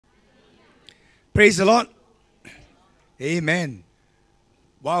Praise the Lord. Amen.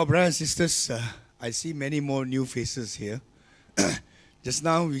 Wow, brothers and sisters, I see many more new faces here. Just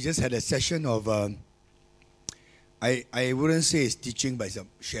now, we just had a session of, I wouldn't say it's teaching, but it's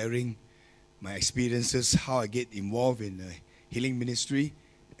sharing my experiences, how I get involved in healing ministry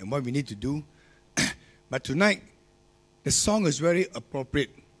and what we need to do. But tonight, the song is very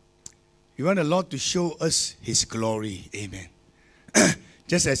appropriate. We want the Lord to show us His glory. Amen.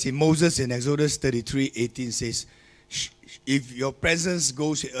 Just as in Moses in Exodus 33:18 says, if your presence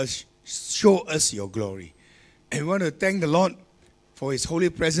goes with us, show us your glory. And we want to thank the Lord for His holy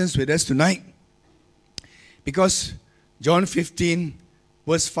presence with us tonight. Because John 15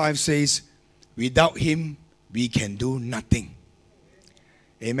 verse 5 says, without Him, we can do nothing.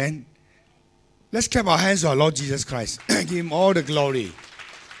 Amen. Let's clap our hands to our Lord Jesus Christ. Give Him all the glory.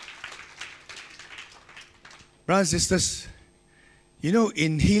 Brothers and sisters, you know,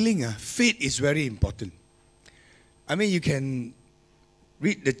 in healing, faith is very important. I mean, you can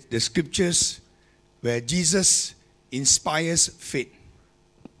read the scriptures where Jesus inspires faith.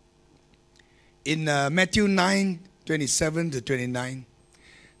 In Matthew 9:27 to 29,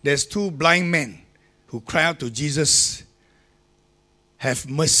 there's two blind men who cry out to Jesus, have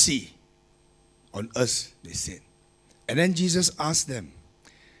mercy on us, they said. And then Jesus asked them,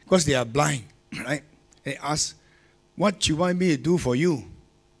 because they are blind, right? They asked, what do you want me to do for you?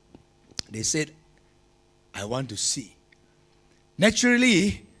 They said, I want to see.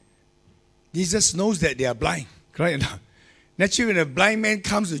 Naturally, Jesus knows that they are blind. Correct? Naturally, when a blind man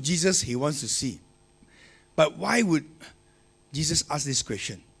comes to Jesus, he wants to see. But why would Jesus ask this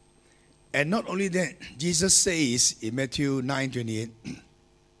question? And not only that, Jesus says in Matthew 9:28,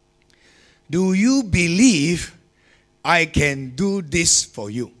 do you believe I can do this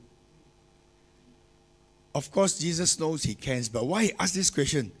for you? Of course, Jesus knows He can, but why He ask this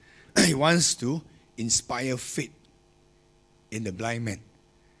question? He wants to inspire faith in the blind man.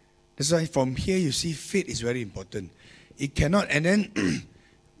 That's why from here you see faith is very important. It cannot, and then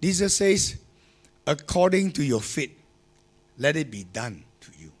Jesus says, according to your faith, let it be done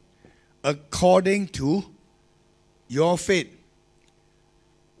to you. According to your faith.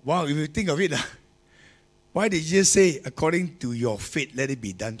 Wow, if you think of it, why did Jesus say, according to your faith, let it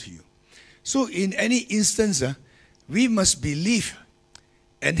be done to you? So in any instance, we must believe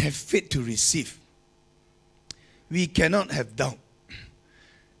and have faith to receive. We cannot have doubt.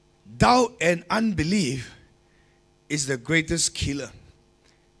 Doubt and unbelief is the greatest killer,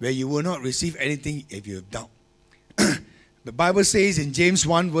 where you will not receive anything if you have doubt. The Bible says in James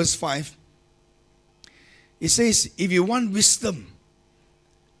 1 verse 5, it says, if you want wisdom,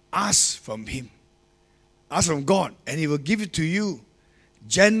 ask from Him. Ask from God, and He will give it to you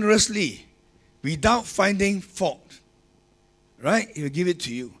generously, without finding fault. Right? He will give it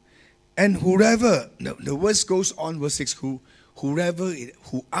to you. And whoever, the verse goes on, verse 6, whoever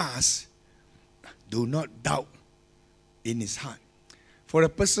who asks, do not doubt in his heart. For a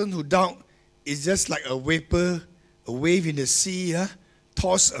person who doubt is just like a vapor, a wave in the sea,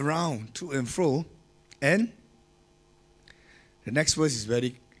 tossed around to and fro. And the next verse is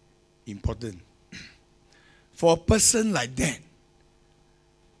very important. For a person like that,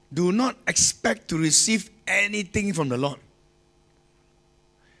 do not expect to receive anything from the Lord.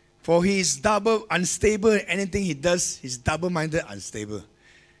 For he is double unstable. Anything he does, he's double-minded, unstable.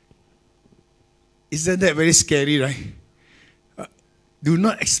 Isn't that very scary, right? Do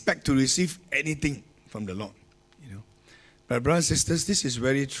not expect to receive anything from the Lord. You know. But brothers and sisters, this is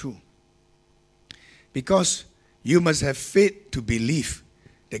very true. Because you must have faith to believe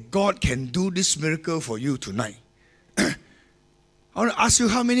that God can do this miracle for you tonight. I want to ask you,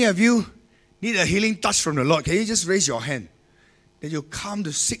 how many of you need a healing touch from the Lord? Can you just raise your hand? That you come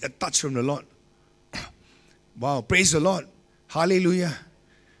to seek a touch from the Lord. Wow, praise the Lord. Hallelujah.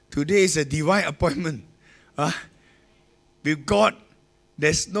 Today is a divine appointment. With God,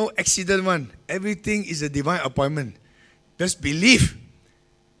 there's no accident one. Everything is a divine appointment. Just believe.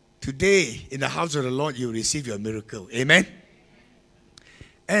 Today, in the house of the Lord, you will receive your miracle. Amen?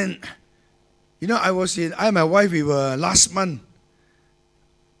 And, you know, I and my wife, we were last month,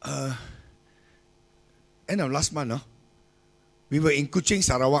 end of last month, no? We were in Kuching,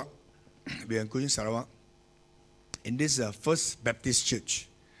 Sarawak. We were in Kuching, Sarawak. In this First Baptist Church.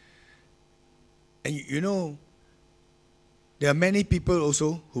 And you know, there are many people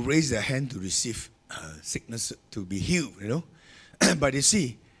also who raise their hand to receive sickness, to be healed, you know. But you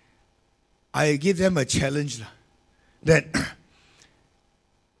see, I give them a challenge that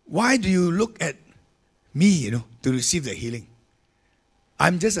why do you look at me, you know, to receive the healing?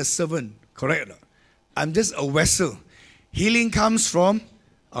 I'm just a servant, correct? I'm just a vessel. Healing comes from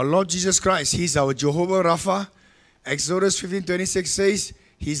Our Lord Jesus Christ, He's our Jehovah Rapha. Exodus 15:26 says,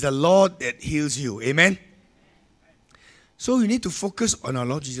 He's the Lord that heals you. Amen? So you need to focus on our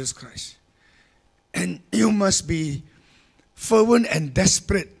Lord Jesus Christ. And you must be fervent and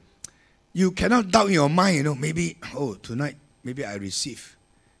desperate. You cannot doubt in your mind, maybe, tonight, maybe I receive.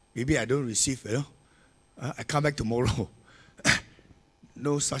 Maybe I don't receive, I come back tomorrow.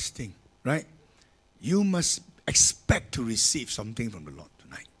 No such thing, right? You must expect to receive something from the Lord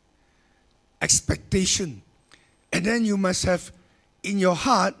tonight. Expectation. And then you must have in your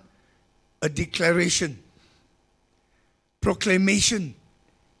heart a declaration, proclamation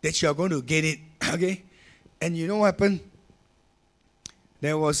that you are going to get it. Okay? And you know what happened?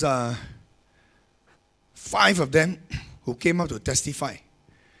 There was 5 of them who came up to testify.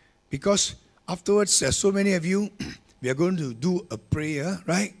 Because afterwards, so many of you, we are going to do a prayer,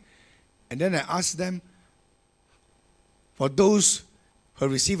 right? And then I asked them, for those who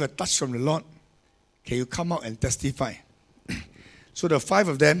receive a touch from the Lord, can you come out and testify? So the 5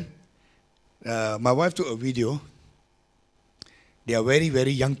 of them, my wife took a video. They are very,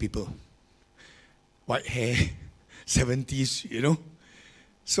 very young people. White hair, 70s,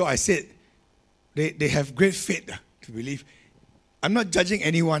 So I said, they have great faith to believe. I'm not judging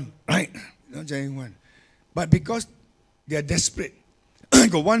anyone, right? Not judging anyone. But because they are desperate. I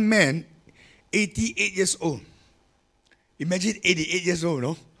got one man, 88 years old. Imagine 88 years old,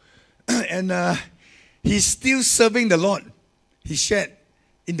 no? And he's still serving the Lord. He shared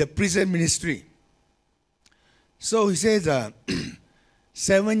in the prison ministry. So he says,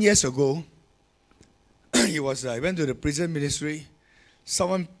 7 years ago, he went to the prison ministry.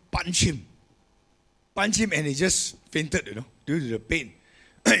 Someone punched him, and he just fainted, due to the pain.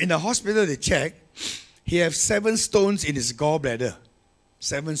 In the hospital, they checked. He has 7 stones in his gallbladder.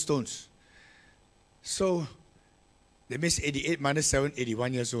 7 stones. So, that means 88 minus 7,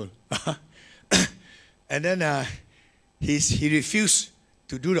 81 years old. And then he refused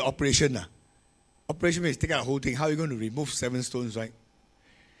to do the operation. Operation means take out the whole thing. How are you going to remove 7 stones, right?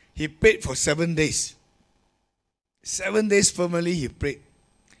 He prayed for 7 days. 7 days firmly he prayed.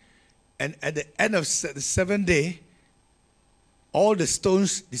 And at the end of the 7th day, all the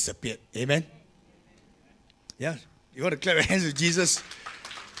stones disappeared. Amen? Yeah. You want to clap your hands to Jesus?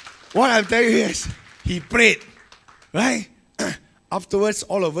 What I'm telling you is, he prayed. Right? Afterwards,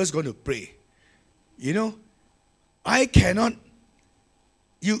 all of us going to pray. I cannot,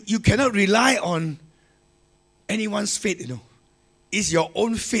 you cannot rely on anyone's faith, It's your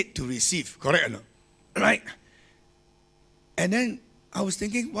own faith to receive. Correct or not? Right? And then I was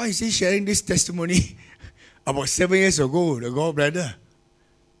thinking, why is he sharing this testimony about 7 years ago, the gallbladder?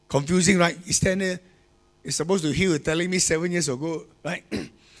 Confusing, right? He's standing there, he's supposed to heal, telling me 7 years ago, right?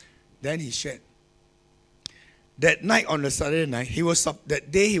 Then he shared. That night on the Saturday night, that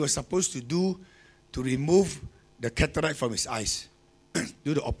day he was supposed to remove the cataract from his eyes.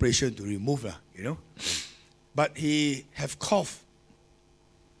 Do the operation to remove, But he have cough.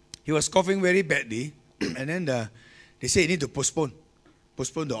 He was coughing very badly, and then they said he need to postpone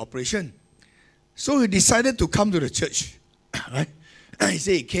the operation. So he decided to come to the church. Right? He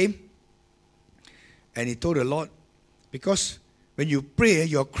said he came, and he told the Lord, because when you pray,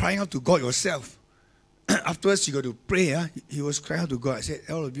 you're crying out to God yourself. Afterwards, you got to pray. He was crying out to God. I said,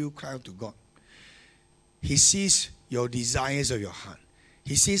 all of you cry out to God. He sees your desires of your heart.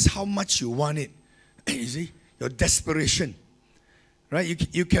 He sees how much you want it. You see, your desperation. Right?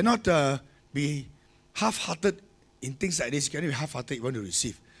 You cannot be half-hearted in things like this. You cannot be half-hearted you want to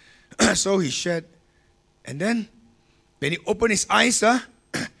receive. So he shared. And then, when he opened his eyes,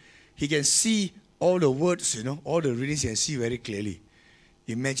 he can see all the words, all the readings he can see very clearly.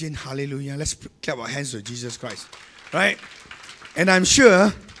 Imagine, hallelujah. Let's clap our hands to Jesus Christ. Right? And I'm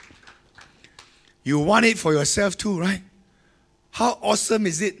sure you want it for yourself too, right? How awesome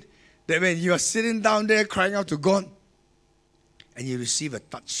is it that when you are sitting down there crying out to God and you receive a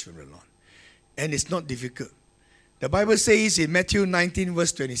touch from the Lord. And it's not difficult. The Bible says in Matthew 19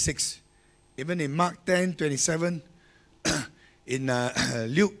 verse 26, even in Mark 10, 27, in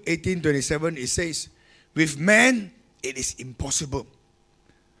Luke 18, 27, it says, with man it is impossible,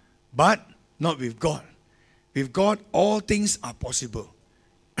 but not with God. With God, all things are possible.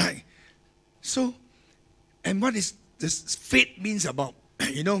 Right? So, and what is this faith means about?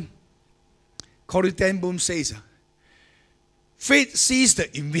 Corrie ten Boom says, faith sees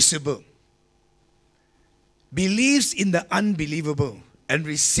the invisible, believes in the unbelievable, and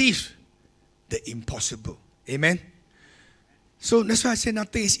receives the impossible. Amen? So that's why I say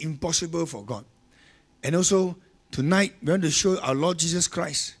nothing is impossible for God. And also, tonight, we want to show our Lord Jesus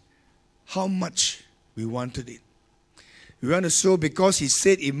Christ how much we wanted it. We want to sow because he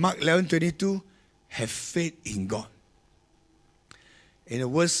said in Mark 11:22, have faith in God. And the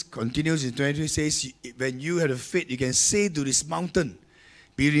verse continues in 23, says, when you have the faith, you can say to this mountain,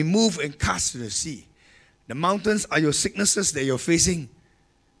 be removed and cast to the sea. The mountains are your sicknesses that you're facing.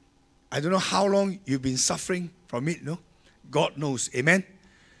 I don't know how long you've been suffering from it, no? God knows. Amen?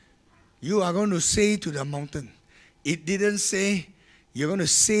 You are going to say to the mountain. It didn't say you're going to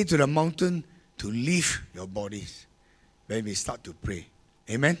say to the mountain to leave your bodies when we start to pray.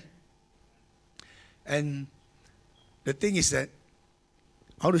 Amen? And the thing is that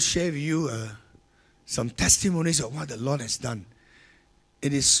I want to share with you some testimonies of what the Lord has done.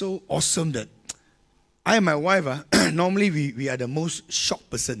 It is so awesome that I and my wife, normally we are the most shocked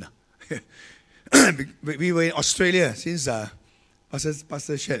person. We were in Australia since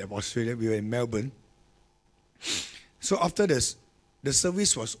Pastor shared about Australia. We were in Melbourne. So after the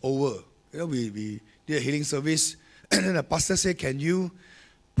service was over, we did a healing service, and then the pastor said, can you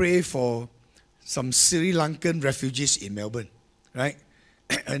pray for some Sri Lankan refugees in Melbourne, right?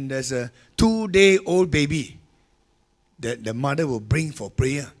 And there's a 2-day-old baby that the mother will bring for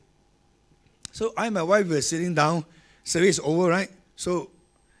prayer. So I and my wife were sitting down, service over, right? So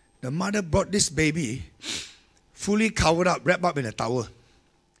the mother brought this baby fully covered up, wrapped up in a towel.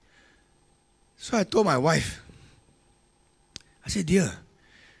 So I told my wife, I said, dear,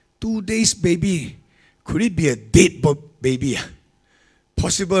 2 days baby, could it be a dead baby?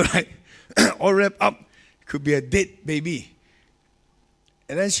 Possible, right? All wrapped up, could be a dead baby.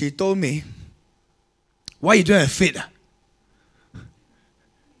 And then she told me, why you don't have faith?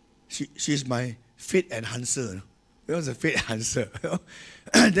 She's my faith enhancer. It was a faith enhancer.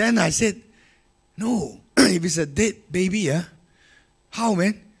 And then I said, no, if it's a dead baby, how,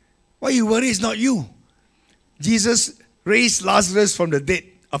 man? Why you worry? It's not you. Jesus raised Lazarus from the dead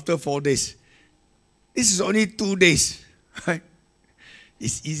after 4 days. This is only 2 days. Right?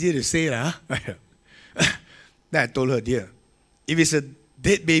 It's easier to say, huh? Then I told her, dear, if it's a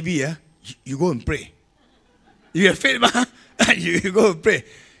dead baby, you go and pray. You have faith, you go and pray.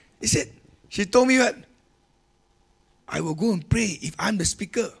 She told me what? I will go and pray if I'm the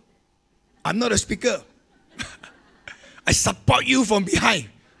speaker. I'm not a speaker. I support you from behind.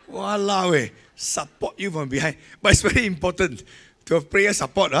 Walao, support you from behind. But it's very important to have prayer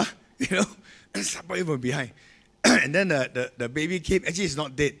support, support you from behind. And then the baby came. Actually, it's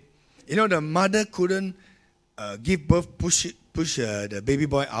not dead. The mother couldn't give birth, push the baby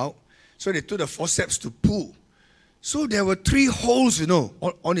boy out. So they took the forceps to pull. So there were 3 holes,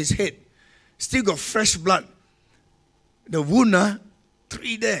 on his head. Still got fresh blood. The wound,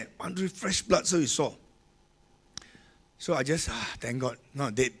 3 there. 100 fresh blood, so he saw. So I just, thank God,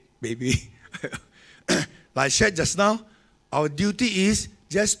 not dead, baby. Like I said just now, our duty is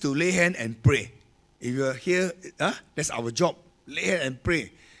just to lay hand and pray. If you are here, that's our job. Lay hand and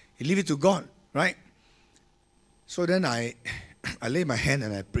pray. You leave it to God, right? So then I lay my hand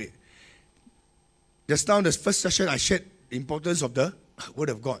and I pray. Just now, the first session, I shared the importance of the Word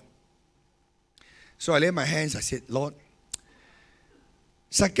of God. So I laid my hands, I said, Lord,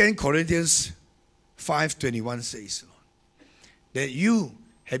 2 Corinthians 5:21 says, Lord,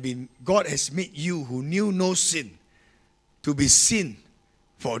 that God has made you who knew no sin to be sin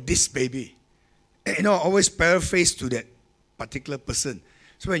for this baby. And, I always paraphrase to that particular person.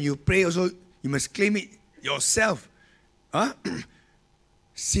 So when you pray also, you must claim it yourself.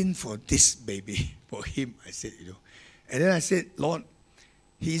 Sin for this baby, for him, I said, And then I said, Lord,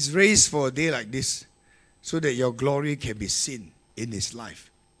 he's raised for a day like this so that your glory can be seen in his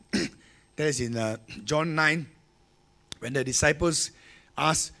life. That is in John 9, when the disciples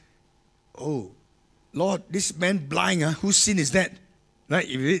asked, oh, Lord, this man blind, whose sin is that? Right?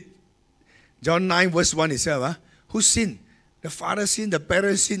 If you read John 9 verse 1 itself, whose sin? The father's sin, the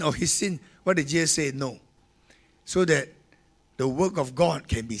parent's sin, or his sin? What did Jesus say? No. So that the work of God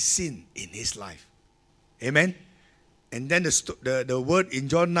can be seen in his life. Amen? And then the word in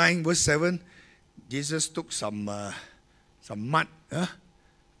John 9 verse 7, Jesus took some mud,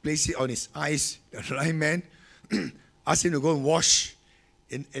 placed it on his eyes, the blind man, asked him to go and wash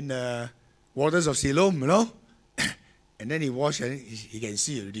in the waters of Siloam, and then he washed and he can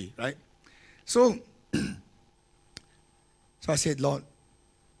see already, right? So I said, Lord,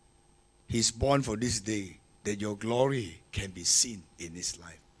 he's born for this day, that your glory can be seen in his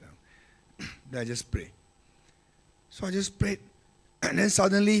life. Then I just prayed. So I just prayed. And then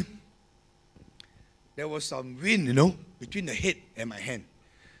suddenly, there was some wind, between the head and my hand.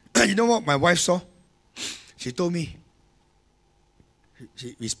 You know what my wife saw? She told me,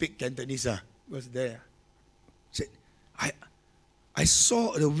 we speak Cantonese, was there. She said, I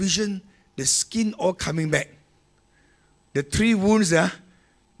saw the vision, the skin all coming back. the 3 wounds,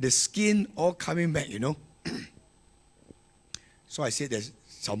 the skin all coming back, So I said there's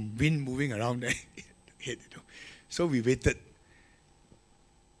some wind moving around there. So we waited.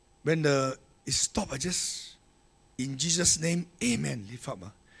 When it stopped, I just, in Jesus' name, amen, lift up.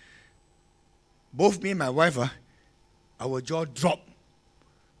 Both me and my wife, our jaw dropped.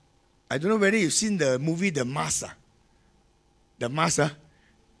 I don't know whether you've seen the movie The Mask. The Mask,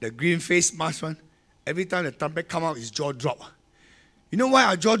 the green face mask one. Every time the trumpet come out, his jaw drop. You know why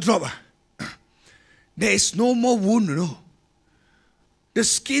our jaw drop? There is no more wound, The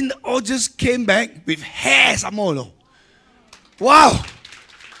skin all just came back with hair some more, Wow!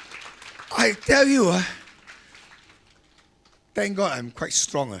 I tell you, thank God I'm quite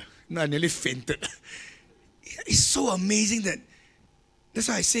strong. I nearly fainted. It's so amazing that's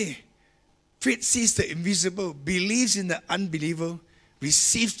why I say, faith sees the invisible, believes in the unbelievable,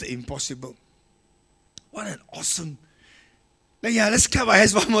 receives the impossible. What an awesome. Let's clap our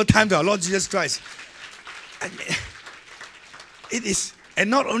hands one more time to our Lord Jesus Christ. It is, and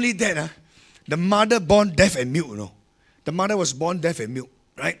not only that, the mother born deaf and mute, The mother was born deaf and mute,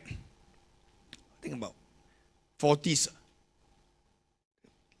 right? I think about 40s.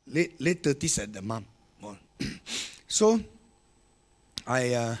 Late 30s at the mom. So,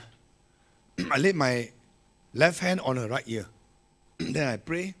 I laid my left hand on her right ear. Then I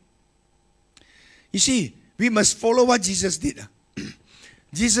pray. You see, we must follow what Jesus did.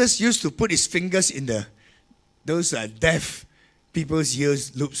 Jesus used to put his fingers in those deaf people's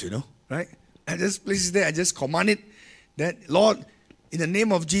ears loops, right? I just place it there. I just command it that, Lord, in the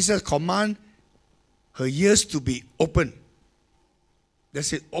name of Jesus, command her ears to be open.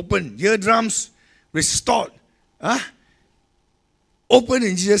 That's it, open. Eardrums restored. Open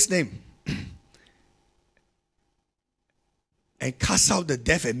in Jesus' name. And cast out the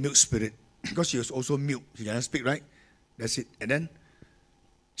deaf and mute spirit. Because she was also mute. She cannot speak, right? That's it. And then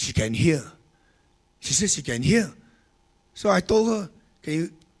she can hear. She says she can hear. So I told her, can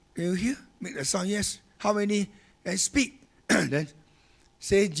you hear? Make the sound, yes. How many can speak? Then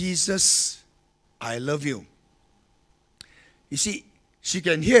say, Jesus, I love you. You see, she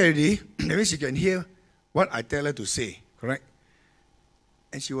can hear already. That means she can hear what I tell her to say, correct?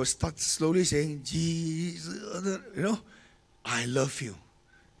 And she will start slowly saying, Jesus, I love you.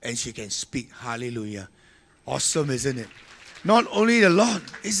 And she can speak. Hallelujah. Awesome, isn't it? Not only the Lord,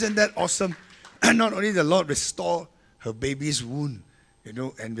 isn't that awesome? Not only the Lord restore her baby's wound,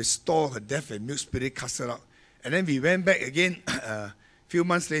 and restore her deaf and mute spirit, cast her out. And then we went back again a few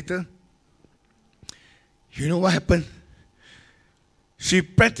months later. You know what happened? She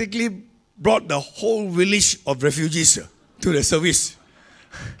practically brought the whole village of refugees to the service.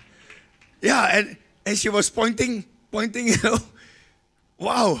 Yeah, and she was pointing,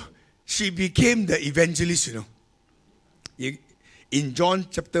 Wow, she became the evangelist, In John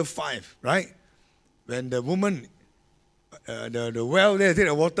chapter 5, right? When the woman, the well there, take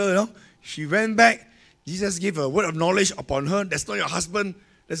the water, she went back. Jesus gave a word of knowledge upon her. That's not your husband.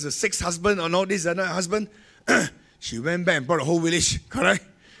 That's the 6th husband, or no, this is not your husband. She went back and brought the whole village, correct?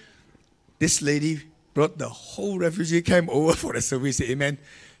 This lady brought the whole refugee camp over for the service, amen?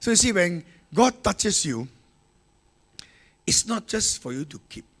 So you see, when God touches you, it's not just for you to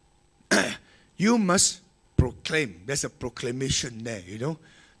keep. You must proclaim. There's a proclamation there,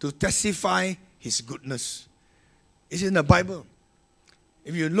 to testify his goodness. It's in the Bible.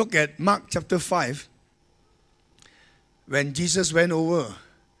 If you look at Mark chapter 5, when Jesus went over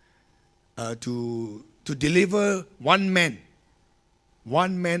to deliver one man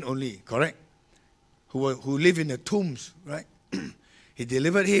only, correct? Who lived in the tombs, right? He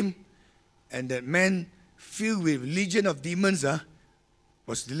delivered him, and that man filled with legion of demons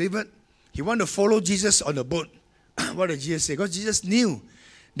was delivered. He wanted to follow Jesus on the boat. What did Jesus say? Because Jesus knew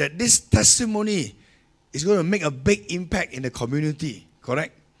that this testimony is going to make a big impact in the community,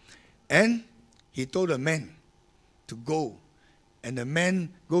 correct? And he told the man to go. And the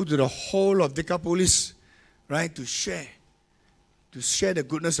man go to the whole of Decapolis, right, to share the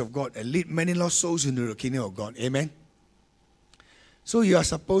goodness of God and lead many lost souls into the kingdom of God. Amen? So you are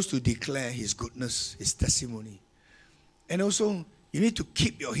supposed to declare his goodness, his testimony. And also, you need to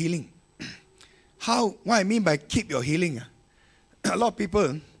keep your healing. What I mean by keep your healing? A lot of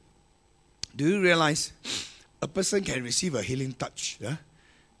people, do you realize a person can receive a healing touch? Yeah?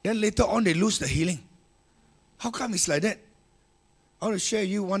 Then later on they lose the healing. How come it's like that? I want to share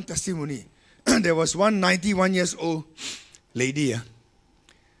you one testimony. There was one 91 years old lady.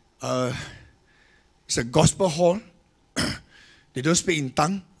 It's a gospel hall. They don't speak in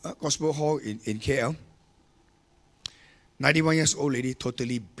tongue. Gospel hall in KL. 91 years old lady,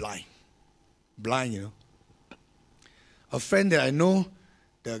 totally blind. Blind, a friend that I know,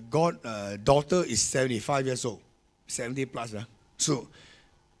 the daughter is 75 years old, 70 plus. So,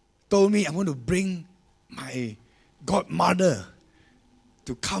 told me I want to bring my godmother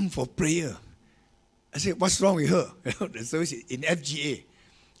to come for prayer. I said, what's wrong with her? The service in FGA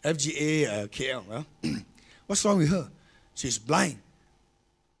KL. What's wrong with her? She's blind.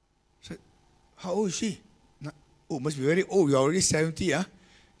 I said, how old is she? Oh, must be very old. You're already 70.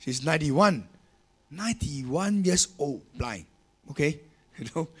 She's 91. 91 years old, blind. Okay?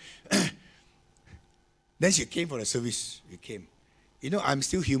 Then she came for the service. She came. I'm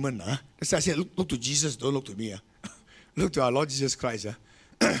still human. That's why I said, look to Jesus, don't look to me. Look to our Lord Jesus Christ.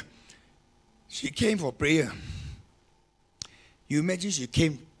 She came for prayer. You imagine she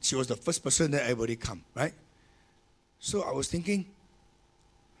came, she was the first person that everybody come, right? So I was thinking,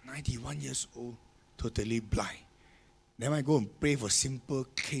 91 years old, totally blind. Then I go and pray for simple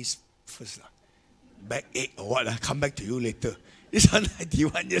case first. Backache or what, come back to you later. This one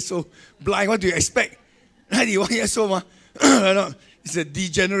 91 years old, blind, what do you expect? 91 years old, it's a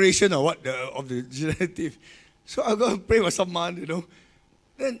degeneration or what, of the degenerative. So I go and pray for someone,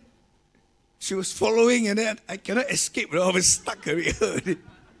 Then she was following and then I cannot escape. I was stuck with her.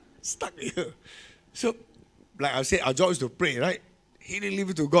 Stuck with her. So, like I said, our job is to pray, right? He didn't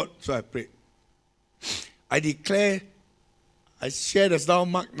leave it to God, so I prayed. I declare, I share this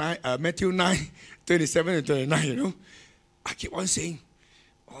down Matthew 9, 27 and 29, I keep on saying,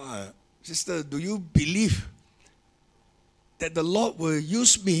 oh, sister, do you believe that the Lord will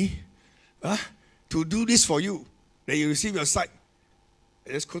use me to do this for you, that you receive your sight?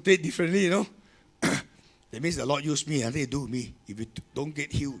 Let's quote it differently, That means the Lord used me, and they do me. If you don't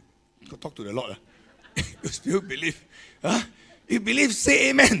get healed, go talk to the Lord. You still believe. You believe, say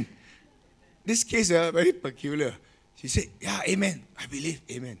amen. This case is very peculiar. She said, yeah, amen. I believe,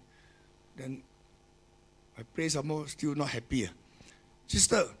 amen. Then I pray some more, still not happy.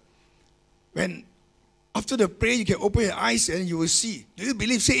 Sister, when after the prayer, you can open your eyes and you will see. Do you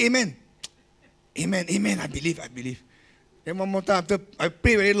believe? Say amen. Amen, amen. I believe, I believe. Then one more time, after I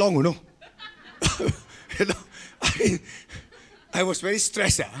pray very long, I was very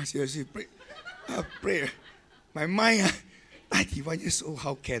stressed. Seriously, pray. My mind, 91 years old,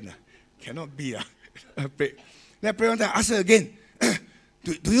 how can? Cannot be. I pray. Then I pray one time, ask her again.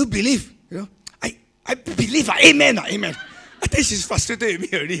 Do you believe? I believe. Amen. Amen. I think she's frustrated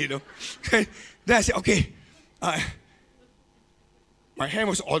with me already. Then I said, okay. My hand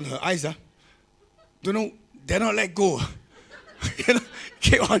was on her eyes. Dare not let go.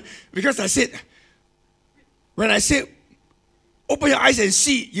 Keep on. Because I said, when I said, open your eyes and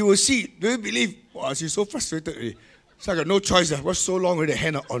see, you will see. Do you believe? Wow, she's so frustrated already. So I got no choice. I was so long with the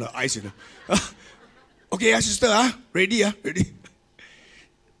hand on her eyes. Okay, sister, ready? Ready?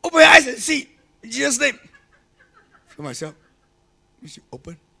 Open your eyes and see. In Jesus' name. For myself. She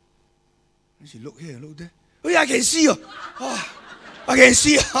open. She look here, look there. Oh yeah, I can see you. Oh, I can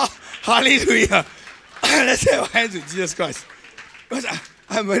see you. Hallelujah. Let's have our hands with Jesus Christ. Because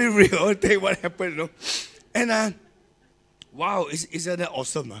I'm very real. I'll tell you what happened, And wow, isn't that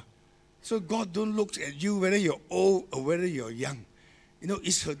awesome? So God don't look at you whether you're old or whether you're young.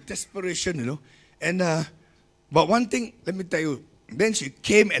 It's her desperation, And but one thing, let me tell you. Then she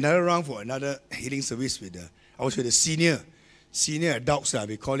came another round for another healing service I was with the senior adults,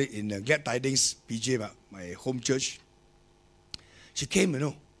 we call it in Glad Tidings PJ, my home church. She came,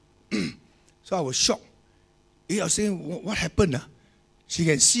 So I was shocked. I was saying, what happened? She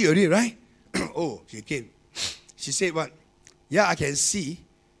can see already, right? Oh, she came. She said, what? Yeah, I can see,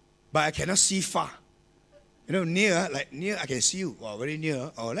 but I cannot see far. Near, I can see you. Wow, very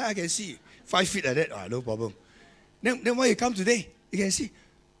near. Oh, I can see. 5 feet like that. No problem. Then why you come today? You can see.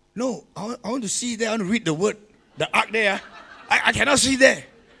 No, I want to see there. I want to read the word. The ark there. I cannot see there.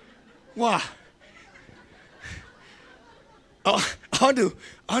 Wow. Oh,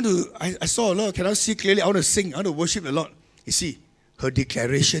 I saw a lot. I cannot see clearly. I want to sing. I want to worship the Lord. You see, her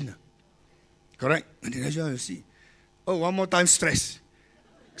declaration. Correct? Her declaration, you see. Oh, one more time, stress.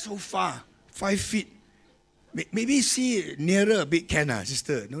 So far, 5 feet. Maybe see nearer a bit,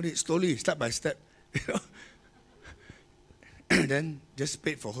 sister. No need, slowly, step by step. Then just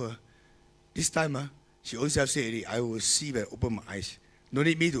prayed for her. This time, she always have said, I will see when I open my eyes. No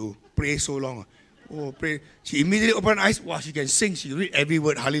need me to pray so long. Oh, pray. She immediately opened her eyes. Wow, she can sing. She read every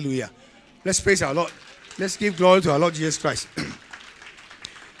word. Hallelujah. Let's praise our Lord. Let's give glory to our Lord Jesus Christ.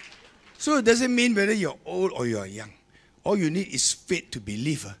 So it doesn't mean whether you're old or you're young. All you need is faith to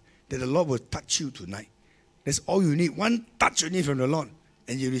believe that the Lord will touch you tonight. That's all you need. One touch you need from the Lord,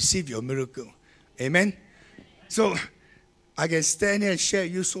 and you receive your miracle. Amen? So, I can stand here and share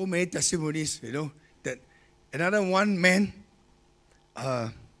with you so many testimonies, that Another one man,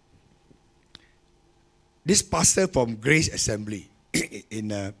 this pastor from Grace Assembly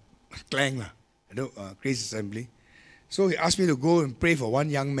in Klang, Grace Assembly. So he asked me to go and pray for one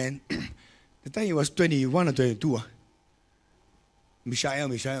young man. The time he was 21 or 22.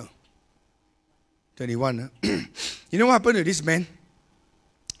 Mishael. 21. You know what happened to this man?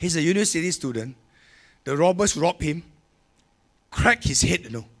 He's a university student. The robbers robbed him, cracked his head,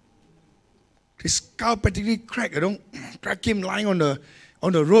 His skull practically cracked, Cracked him lying on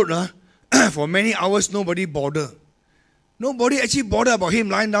the road. For many hours, nobody bothered. Nobody actually bothered about him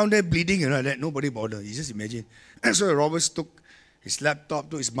lying down there bleeding and like that. Nobody bothered. You just imagine. So the robbers took his laptop,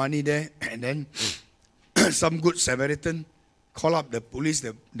 took his money there, and then some good Samaritan called up the police.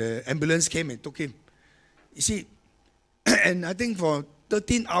 The ambulance came and took him. You see, and I think for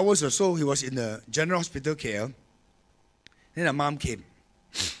 13 hours or so, he was in the General Hospital KL. Then the mom came.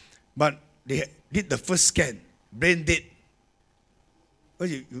 But they did the first scan, brain dead. Well,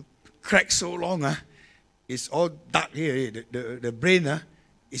 you crack so long, it's all dark here. The brain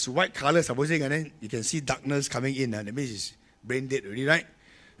is white color, supposing, and then you can see darkness coming in. That means it's brain dead already, right?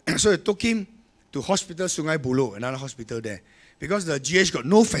 So they took him to hospital Sungai Buloh, another hospital there, because the GH got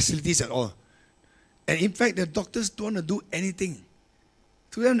no facilities at all. And in fact, the doctors don't want to do anything.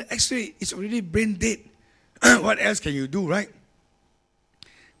 To them, the X-ray is already brain dead. What else can you do, right?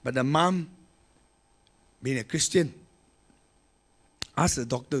 But the mom, being a Christian, asked the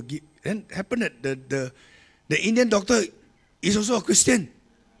doctor. Then happened that the Indian doctor is also a Christian.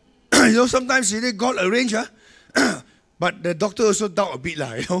 Sometimes God arrange, but the doctor also doubt a bit,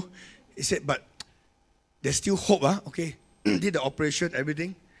 He said, but there's still hope, Okay, did the operation,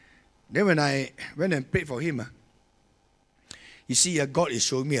 everything. Then when I went and prayed for him, you see, God is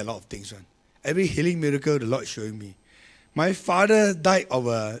showing me a lot of things. Every healing miracle, the Lord is showing me. My father died of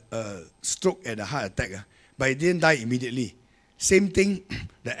a stroke and a heart attack, but he didn't die immediately. Same thing,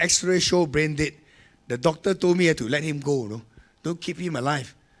 the X-ray showed brain dead. The doctor told me to let him go, Don't keep him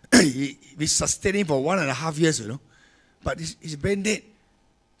alive. We sustained him for 1.5 years, But he's brain dead.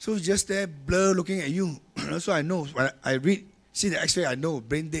 So he's just there, blur, looking at you. So I know, when I see the X-ray, I know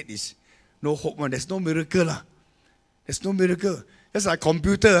brain dead is no hope, There's no miracle, There's no miracle. Just like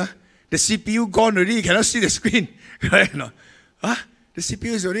computer, the CPU gone already, you cannot see the screen. Right? No. The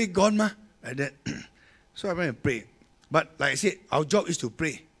CPU is already gone, like that. So I went and pray. But like I said, our job is to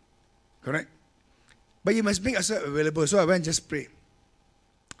pray. Correct? But you must make yourself available. So I went and just pray.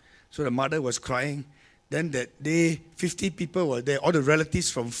 So the mother was crying. Then that day, 50 people were there. All the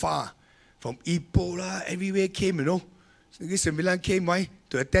relatives from far. From Ipoh, everywhere came, So this Milan came, why?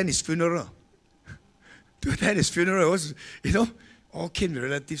 To attend his funeral. To attend his funeral. It was, all came, the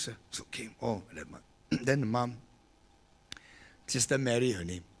relatives. So came, then the mom, Sister Mary, her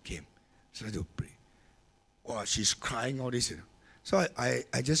name, came. So I had to pray. Wow, she's crying, all this. So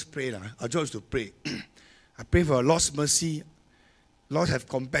I just prayed. Our job is to pray. I pray for Lord's mercy. Lord have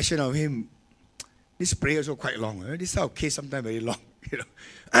compassion on him. This prayer is also quite long. This type of case sometimes very long.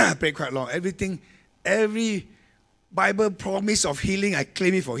 I pray quite long. Every Bible promise of healing, I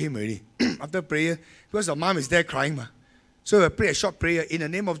claim it for him already. After prayer, because the mom is there crying. So I pray a short prayer. In the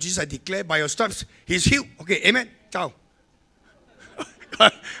name of Jesus, I declare by your stripes, he's healed. Okay, amen. Ciao.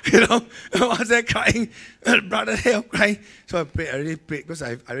 I was there crying. Brother there crying. So I prayed, I really prayed because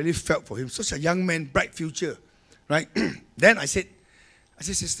I really felt for him. Such a young man, bright future. Right? Then I said,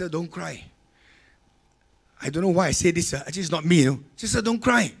 sister, don't cry. I don't know why I say this. Actually, it's not me. Sister, don't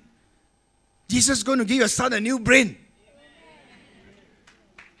cry. Jesus is going to give your son a new brain.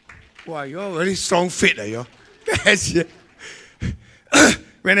 Wow, you're very strong faith.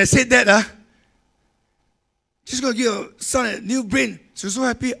 When I said that, she's going to give your son a new brain. She was so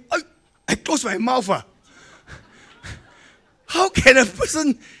happy. I closed my mouth. How can a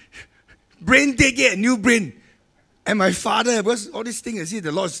person brain dead get a new brain? And my father, because all these things,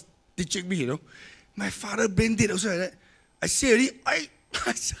 the Lord's teaching me, My father brain dead also like that. I say already,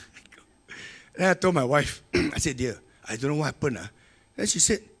 Then I told my wife, I said, dear, I don't know what happened. Then she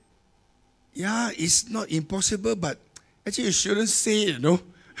said, yeah, it's not impossible, but actually you shouldn't say it,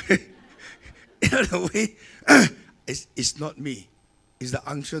 In other way, it's not me. It's the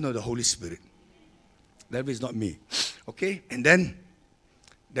unction of the Holy Spirit. That is not me. Okay? And then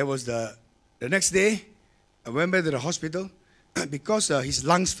there was the next day, I went back to the hospital because his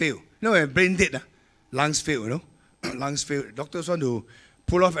lungs failed. When brain dead, lungs failed, Lungs failed. Doctors want to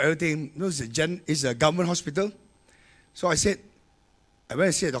pull off everything. It's a government hospital. So I went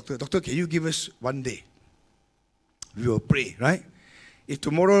and said, Doctor, can you give us 1 day? We will pray, right? If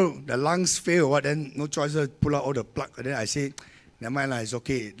tomorrow the lungs fail, then no choice, pull out all the plug. And then I say, never mind, it's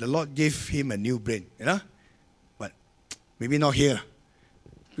okay. The Lord gave him a new brain, maybe not here.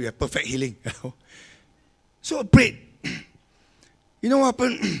 We have perfect healing. So I prayed. You know what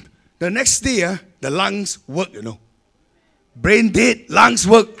happened? The next day, the lungs work, Brain dead, lungs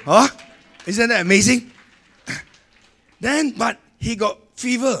work. Huh? Isn't that amazing? Then, but he got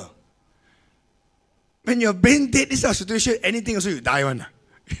fever. When your brain dead, this is a situation, anything also you die one.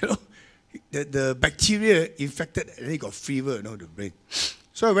 The bacteria infected and then he got fever, the brain.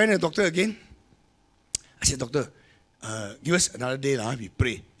 So I went to the doctor again. I said, doctor, give us another day, we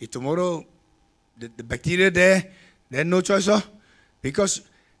pray. If tomorrow the bacteria there, then no choice, because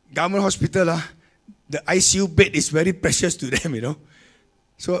government hospital, the ICU bed is very precious to them,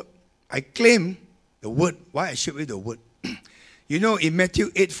 So I claim the word. Why I share with the word? In Matthew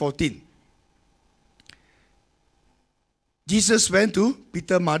 8:14, Jesus went to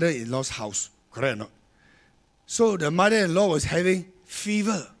Peter's mother-in-law's house. Correct or not? So the mother-in-law was having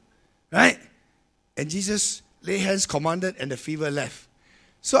fever, right? And Jesus lay hands, commanded, and the fever left.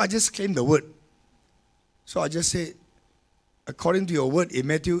 So I just claimed the word. So I just said, according to your word in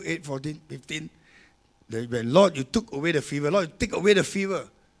Matthew 8:14-15, when Lord, you took away the fever. Lord, you take away the fever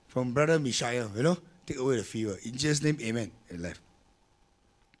from brother Mishael, take away the fever. In Jesus' name, amen. And left.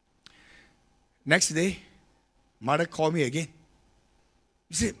 Next day, mother called me again.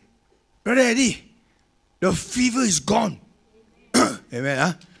 He said, Brother Eddie, the fever is gone.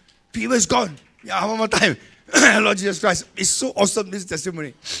 Amen. Fever is gone. Yeah, one more time. Lord Jesus Christ. It's so awesome, this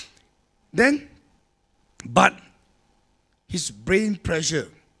testimony. Then, but his brain pressure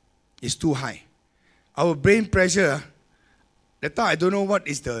is too high. Our brain pressure, that time I don't know what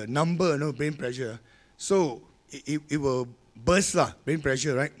is the number, brain pressure. So it will burst, brain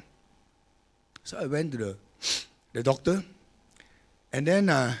pressure, right? So I went to the doctor, and then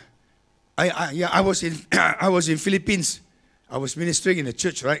I was in Philippines. I was ministering in the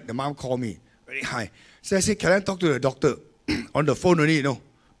church, right? The mom called me very high. So I said, can I talk to the doctor on the phone only,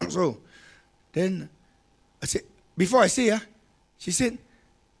 So then I said, before I say, she said,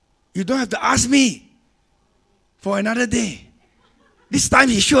 you don't have to ask me for another day. This time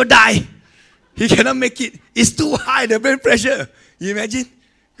he sure die. He cannot make it. It's too high, the blood pressure. You imagine?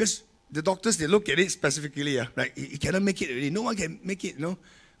 Because the doctors, they look at it specifically. Like, he cannot make it already. No one can make it, Don't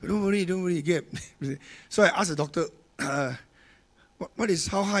worry. So I asked the doctor, how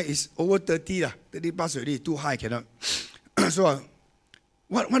high is over 30? 30 plus already, too high, cannot. So,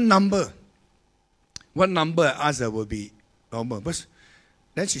 what number? What number I asked her will be normal? But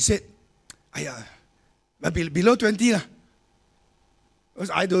then she said, below 20. Because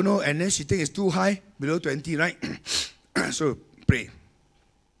I don't know, and then she thinks it's too high, below 20, right? So, pray.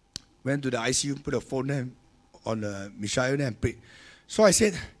 Went to the ICU, put a phone there on Mishael there and prayed. So I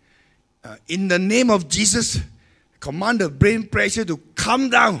said, in the name of Jesus, command the brain pressure to come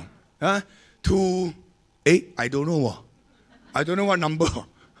down to, I don't know. I don't know what number.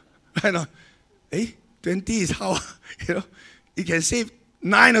 20 is how, you can say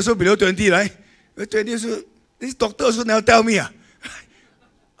 9 also below 20, right? 20 also, this doctor also never tell me.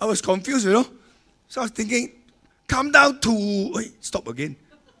 I was confused, So I was thinking, come down to, stop again.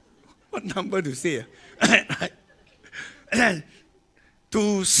 What number to say?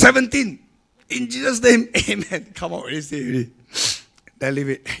 To 17. In Jesus' name, amen. Come on, already say it. Then leave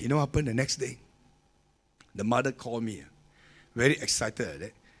it. You know what happened the next day? The mother called me. Very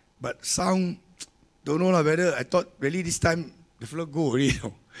excited. But sound, don't know whether, I thought really this time the fellow go already.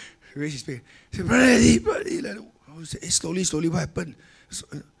 She said, Brother Eddie. I said, slowly, what happened? So,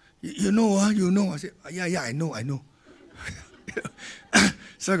 you know. I said, yeah, I know.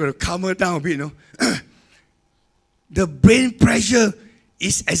 So I got to calm her down a bit, The brain pressure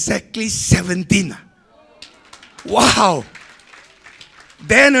is exactly 17. Wow.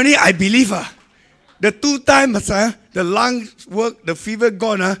 Then only I believe her. The 2 times the lungs work, the fever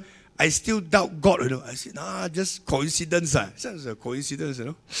gone, I still doubt God, I said, just coincidence. It's a coincidence,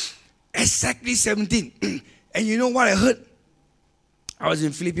 Exactly 17. And you know what I heard? I was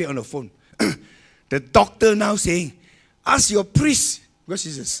in Philippines on the phone. The doctor now saying, ask your priest, because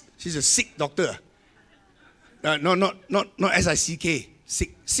she's a sick doctor. Not S-I-C-K.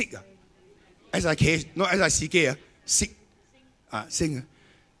 Sick. S-I-K, not S-I-C-K. Sick. Sing.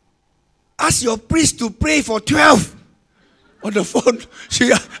 Ask your priest to pray for 12. On the phone.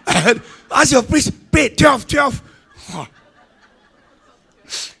 Ask your priest, pray 12.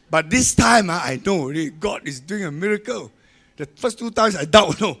 But this time, I know really God is doing a miracle. The first 2 times I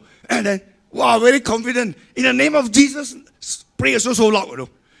doubt, And then, wow, very confident. In the name of Jesus, pray so loud,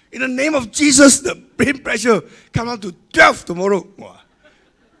 In the name of Jesus, the brain pressure come down to 12 tomorrow. Wow.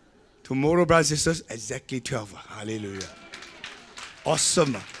 Tomorrow, brothers and sisters, exactly 12. Hallelujah.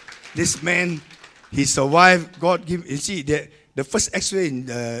 Awesome. This man He survived. God give. You see, the first X-ray in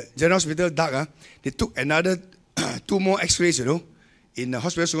the General Hospital, dark. They took another 2 more X-rays, in the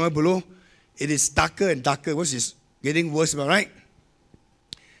hospital Sungai Buloh. It is darker and darker. It's getting worse, right?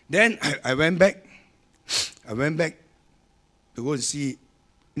 Then I went back. I went back to go and see.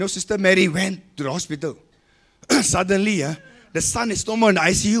 Sister Mary went to the hospital. Suddenly, the son is no more in the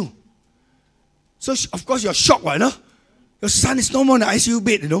ICU. So, of course, you're shocked, right? No? Your son is no more in the ICU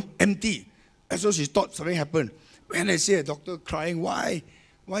bed, empty. And so she thought something happened. When I see a doctor crying, why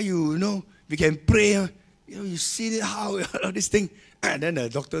you, we can pray, you see it, how, all this thing. And then the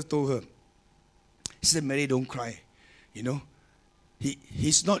doctor told her, he said, Mary, don't cry.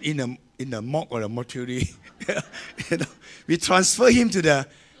 He's not in the morgue or the mortuary. We transfer him to the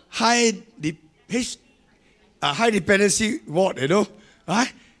high dependency ward,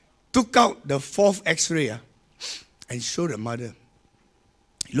 Took out the 4th X-ray and showed the mother.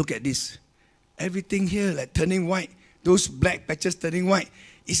 Look at this. Everything here like turning white. Those black patches turning white.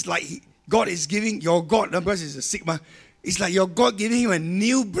 It's like God is giving your God, because it's a sigma. It's like your God giving him a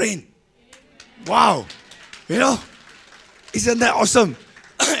new brain. Wow. Isn't that awesome?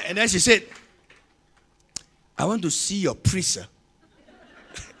 And then she said, I want to see your priest.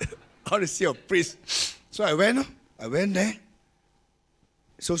 I want to see your priest. So I went there.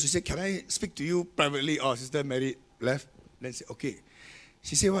 So she said, can I speak to you privately? Oh, Sister Mary left. Then said, okay.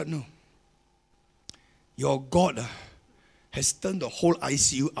 She said, what? No. Your God has turned the whole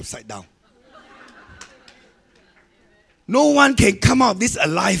ICU upside down. No one can come out of this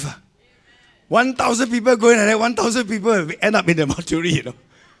alive. 1,000 people going and 1,000 people end up in the mortuary,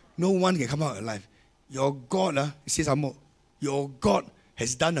 No one can come out alive. Your God, he says some more. Your God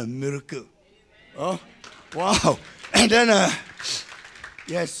has done a miracle. Oh, wow. And then,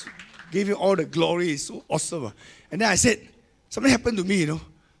 yes, give you all the glory. It's so awesome. And then I said, something happened to me,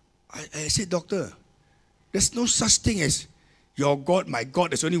 I said, doctor, there's no such thing as your God, my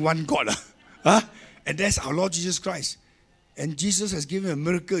God. There's only one God. And that's our Lord Jesus Christ. And Jesus has given a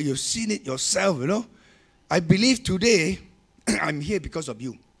miracle. You've seen it yourself, I believe today I'm here because of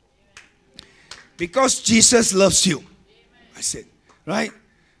you. Because Jesus loves you. I said, right?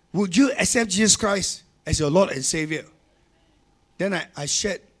 Would you accept Jesus Christ as your Lord and Savior? Then I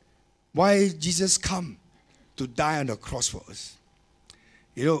shared why Jesus come to die on the cross for us.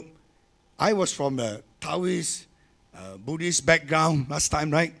 I was from a Taoist, Buddhist background last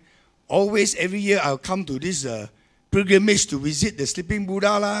time, right? Always, every year, I'll come to this pilgrimage to visit the Sleeping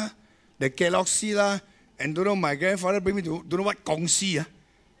Buddha, the Galaxy, and my grandfather bring me to, what, Gongxi.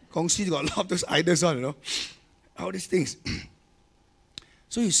 Gongxi got a lot of those idols on, all these things.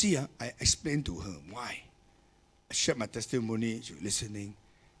 So you see, I explained to her why. I shared my testimony, she was listening,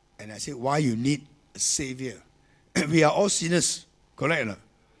 and I said, why you need a Savior. We are all sinners, correct or not?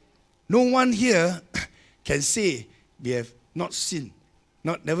 No one here can say we have not sinned,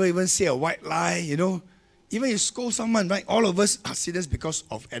 never even say a white lie, Even you scold someone, right? All of us are sinners because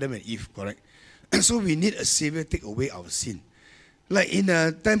of Adam and Eve, correct? And so we need a Savior to take away our sin. Like in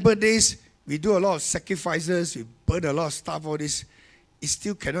the temple days, we do a lot of sacrifices, we burn a lot of stuff, all this. It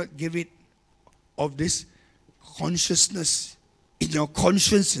still cannot give it of this consciousness in your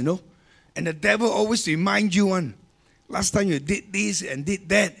conscience, And the devil always reminds you last time you did this and did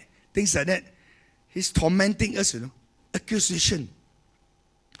that, things like that. He's tormenting us, Accusation.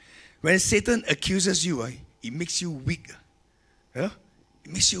 When Satan accuses you, it makes you weak. It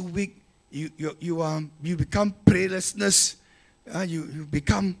makes you weak. You become prayerlessness. You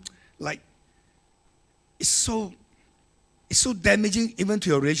become like, it's so damaging even to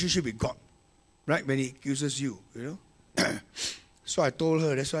your relationship with God, right? When he accuses you, So I told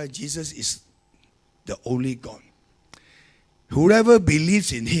her, that's why Jesus is the only God. Whoever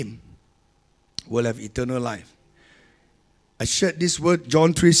believes in him will have eternal life. I shared this word,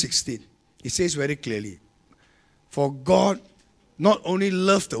 John 3:16. It says very clearly, for God not only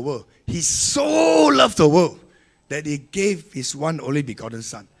loved the world, he so loved the world that he gave his one only begotten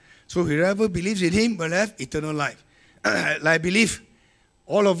Son. So whoever believes in him will have eternal life. I believe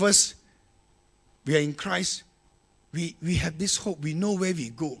all of us, we are in Christ. We have this hope. We know where we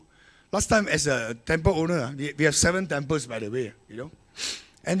go. Last time as a temple owner, we have 7 temples, by the way,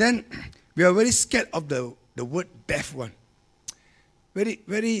 And then we are very scared of the word death one. Very,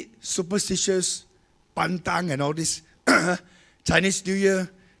 very superstitious, pantang and all this. Chinese New Year,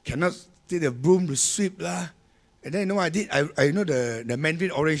 cannot take the broom to sweep lah. And then what I did? I know the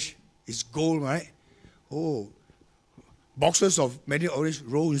Mandarin orange is gold, right? Oh, boxes of Mandarin orange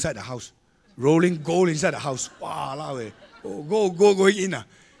roll inside the house. Rolling gold inside the house. Wow, oh, going in.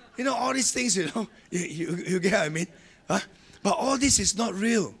 All these things, you get what I mean? But all this is not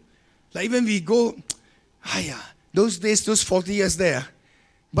real. Like even we go, those days, those 40 years there,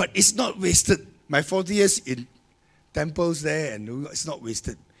 but it's not wasted. My 40 years in temples there, and it's not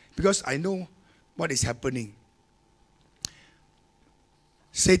wasted. Because I know what is happening.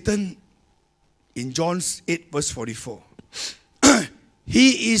 Satan, in John 8 verse 44,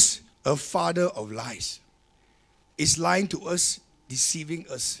 he is a father of lies. He's lying to us, deceiving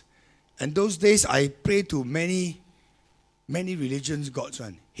us. And those days I pray to many religions, gods,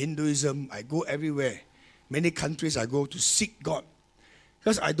 one. Hinduism, I go everywhere. Many countries I go to seek God.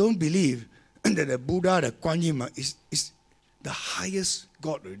 Because I don't believe that the Buddha, the Kuan Yin is the highest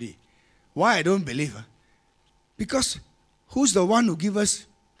God already. Why I don't believe? Because who's the one who give us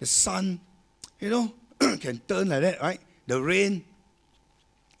the sun, can turn like that, right? The rain,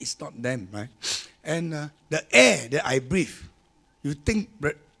 it's not them, right? And the air that I breathe, you think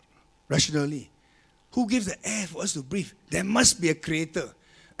rationally. Who gives the air for us to breathe? There must be a creator.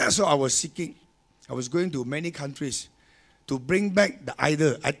 And so I was seeking. I was going to many countries to bring back the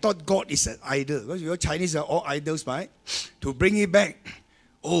idol. I thought God is an idol. Because Chinese are all idols, right? To bring it back.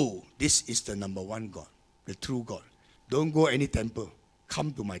 Oh, this is the number one God. The true God. Don't go any temple.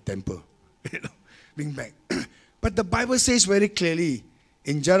 Come to my temple. Bring back. But the Bible says very clearly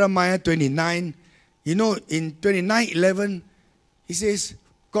in Jeremiah 29, in 29:11, he says,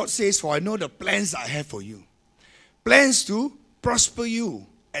 God says, for I know the plans I have for you. Plans to prosper you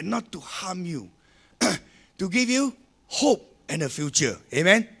and not to harm you. To give you hope and a future.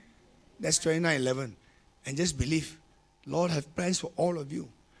 Amen? That's 29:11. And just believe, Lord have plans for all of you.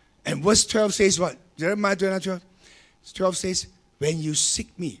 And verse 12 says what? Jeremiah 29:12 says, when you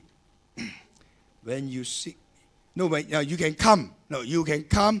seek me, when you seek, you can come. No, you can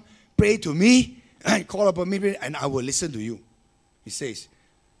come, pray to me, and call upon me, and I will listen to you. He says,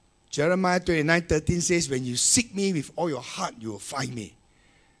 Jeremiah 29:13 says, when you seek me with all your heart, you will find me.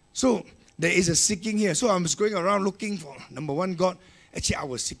 So, there is a seeking here. So, I was going around looking for number one God. Actually, I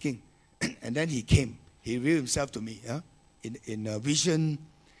was seeking. And then he came. He revealed himself to me. In a vision,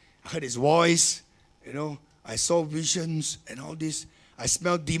 I heard his voice. I saw visions and all this. I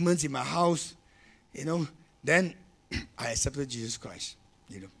smelled demons in my house. Then I accepted Jesus Christ.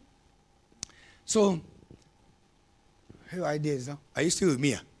 So, here ideas now. Are you still with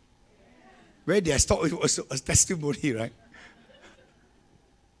me? Where did I stop? It was a testimony, right?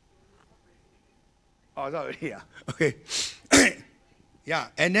 Oh, not really. Okay. Yeah,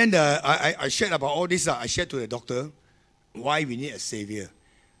 and then I shared about all this. I shared to the doctor why we need a savior.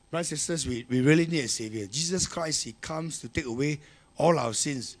 Brothers and sisters, we really need a savior. Jesus Christ, he comes to take away all our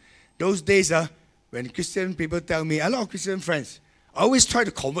sins. Those days, when Christian people tell me, a lot of Christian friends, I always try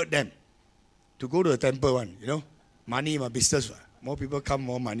to convert them to go to the temple money in my business. More people come,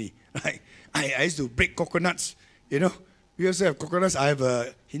 more money. Right? I used to break coconuts. We also have coconuts. I have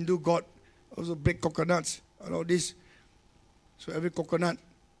a Hindu god, also break coconuts and all this. So every coconut,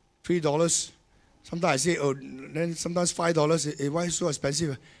 $3. Sometimes I say, then sometimes $5. Why is it so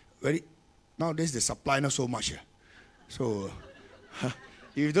expensive? Nowadays the supply not so much. So if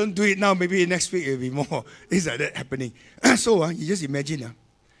you don't do it now, maybe next week it will be more. Things like that happening. So you just imagine.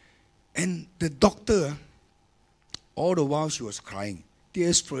 And the doctor, all the while she was crying,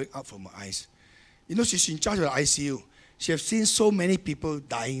 tears flowing out from her eyes. She's in charge of the ICU. She has seen so many people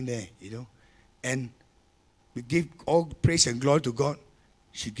dying there, And we give all praise and glory to God.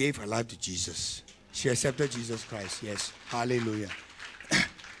 She gave her life to Jesus. She accepted Jesus Christ. Yes. Hallelujah.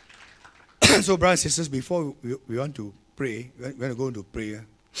 So, brothers and sisters, before we want to pray, we're going to go into prayer.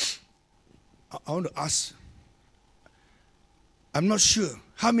 I want to ask, I'm not sure,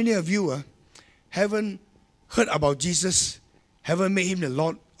 how many of you haven't heard about Jesus, haven't made him the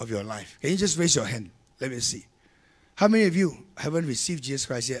Lord of your life? Can you just raise your hand? Let me see. How many of you haven't received Jesus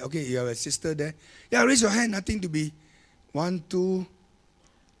Christ yet? Okay, you have a sister there. Yeah, raise your hand. Nothing to be. 1, 2.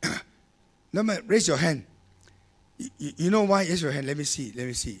 No, man, raise your hand. You know why? Raise your hand. Let me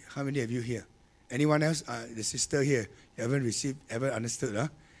see. How many of you here? Anyone else? The sister here. You haven't received, haven't understood, huh?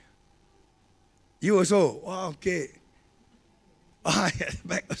 You also. Wow, okay.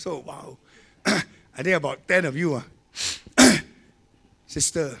 Back also. Wow. I think about 10 of you.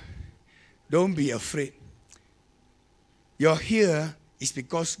 Sister, don't be afraid. You're here is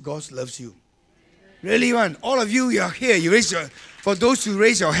because God loves you. Really, one. All of you, you are here. You raise your. For those who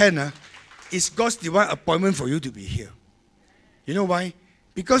raise your hand, it's God's divine appointment for you to be here. You know why?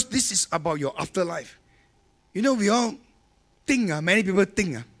 Because this is about your afterlife. We all think, many people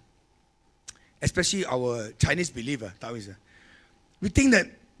think, especially our Chinese believer, Taoist, we think that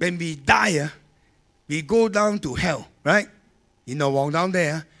when we die, we go down to hell, right? Walk down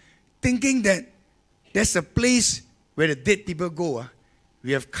there, thinking that there's a place where the dead people go,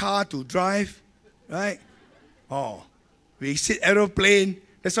 We have car to drive, right? Oh, we sit aeroplane.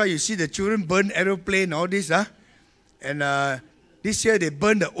 That's why you see the children burn aeroplane, all this, huh? And this year they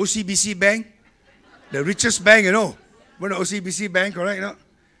burned the OCBC bank, the richest bank, you know. Burn the OCBC bank, correct? You know?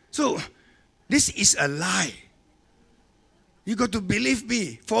 So, this is a lie. You got to believe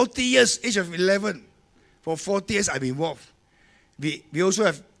me. 40 years, age of 11. For 40 years, I've been involved. We also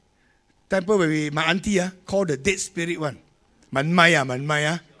have temple where my auntie called the dead spirit one.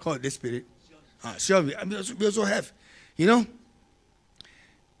 Manmaya, called dead spirit. Sure, we also have. You know?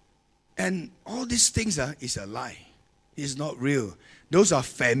 And all these things is a lie. It's not real. Those are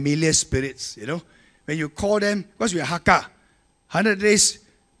familiar spirits, you know. When you call them, because we are Hakka, 100 days,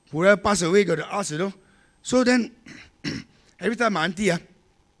 whoever pass away, got to ask, you know. So then, every time my auntie,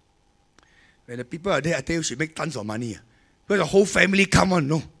 when the people are there, I tell you, she make tons of money. Because the whole family come on,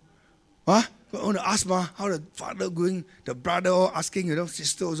 no. Huh? I want to ask how the father going, the brother all asking, you know,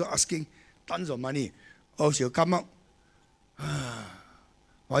 sister also asking, tons of money. Oh, she'll come up.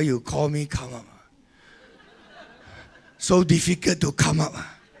 Why you call me come up? So difficult to come up.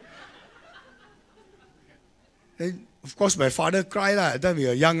 Then, of course, my father cried. At that time we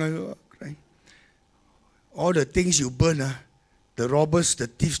were young. Crying. All the things you burn, the robbers, the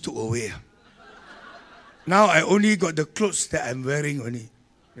thieves took away. Now I only got the clothes that I'm wearing only.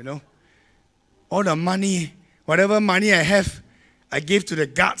 You know? All the money, whatever money I have, I gave to the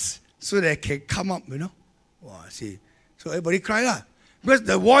guards so they can come up, you know. Wow, see. So everybody cried. Because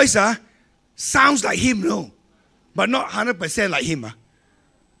the voice sounds like him, no. But not 100% like him.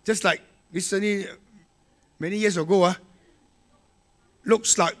 Just like recently, many years ago,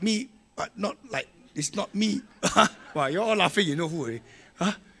 looks like me, but not like, it's not me. Wow, you're all laughing, you know who already.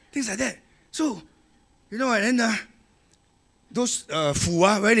 Things like that. So, you know, and then those fu,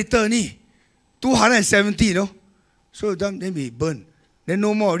 very little only. 270, you know. So then we burn. Then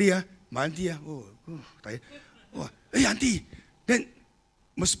no more already. My auntie, hey auntie, then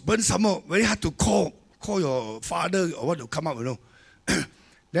must burn some more. Very hard to call your father or what to come up, you know.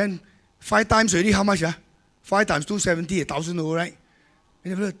 Then 5 times already, how much? 5 times 270, 1,000 over, right?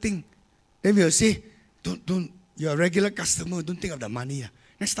 And we'll think. Then we'll say, don't, you're a regular customer, don't think of the money.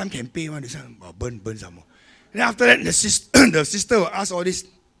 Next time can pay one, burn some more. And after that, the sister will ask all this.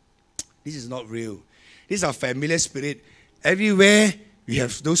 This is not real. These are familiar spirit. Everywhere we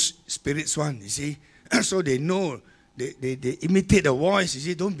have those spirits one, you see. So they know, they imitate the voice, you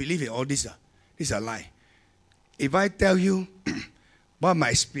see. Don't believe in all this. This is a lie. If I tell you about my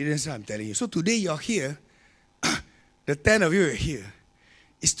experience, I'm telling you. So today you're here, the 10 of you are here,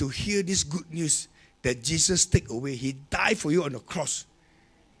 is to hear this good news that Jesus take away. He died for you on the cross.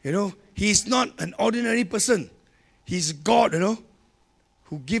 You know, he is not an ordinary person. He's God, you know,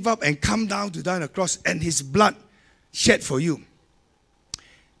 who give up and come down to die on the cross, and his blood shed for you.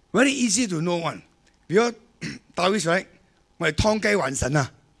 Very easy to know one. You're Taoist, right? Correct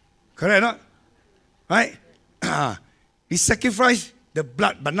or not? Right? He sacrificed the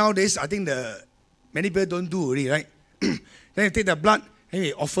blood, but nowadays I think many people don't do already, right? Then you take the blood and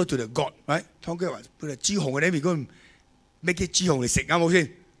you offer to the God, right? Put a ji hong, and then we go and make it ji hong.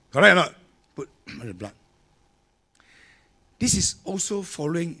 Correct or not? Put the blood. This is also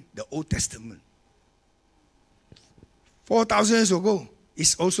following the Old Testament. 4,000 years ago,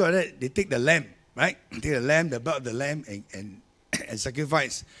 it's also like that. They take the lamb, right? Take the lamb, the blood of the lamb, and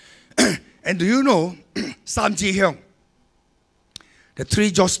sacrifice. And do you know, Sam Ji Hyung, the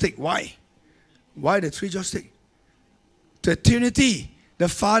 3 joss stick, why? Why the 3 joss stick? The Trinity, the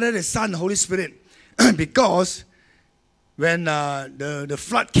Father, the Son, the Holy Spirit. Because when the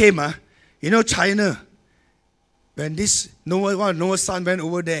flood came, you know, China, when one of Noah's son went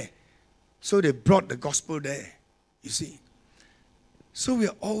over there, so they brought the gospel there, you see. So we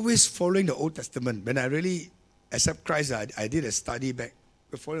are always following the Old Testament. When I really accept Christ, I did a study back.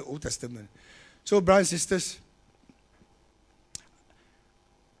 We follow the Old Testament. So brothers and sisters,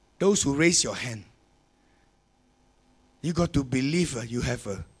 those who raise your hand, you got to believe you have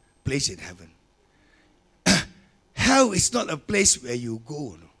a place in heaven. Hell is not a place where you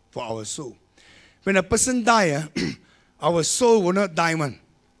go for our soul. When a person dies, our soul will not die, man.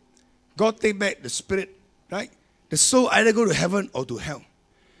 God take back the spirit, right? The soul either go to heaven or to hell.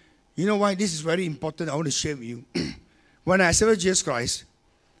 You know why this is very important? I want to share with you. When I accepted Jesus Christ,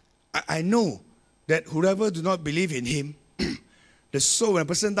 I know that whoever do not believe in him, the soul, when a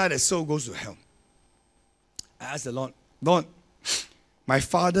person dies, the soul goes to hell. I asked the Lord, Lord, my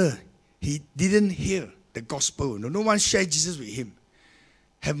father, he didn't hear the gospel. No one shared Jesus with him.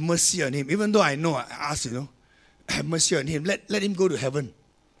 Have mercy on him. Even though I know, I asked, have mercy on him. Let him go to heaven.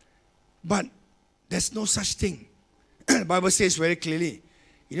 But there's no such thing. The Bible says very clearly,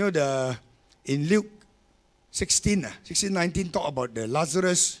 You know, in Luke 19 talk about the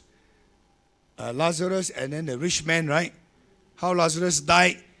Lazarus and then the rich man, right? How Lazarus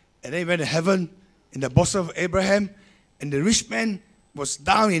died and then he went to heaven in the bosom of Abraham, and the rich man was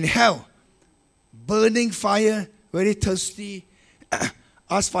down in hell, burning fire, very thirsty.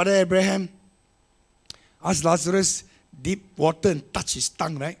 Asked Father Abraham, asked Lazarus, deep water and touch his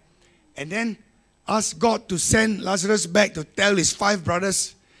tongue, right? And then asked God to send Lazarus back to tell his 5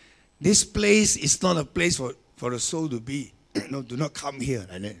 brothers, this place is not a place for a soul to be. No, do not come here.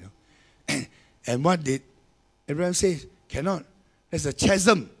 Like that, you know? And what did Abraham say? Cannot. There's a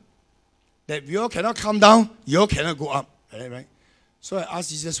chasm that you all cannot come down, you all cannot go up. Like that, right? So I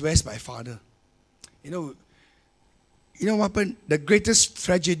asked Jesus, where's my Father? You know what happened? The greatest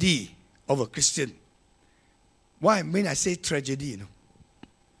tragedy of a Christian. Why? I say tragedy, you know.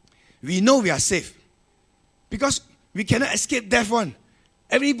 We know we are safe. Because we cannot escape death one.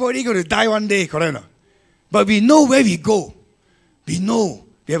 Everybody going to die one day, correct or not? But we know where we go. We know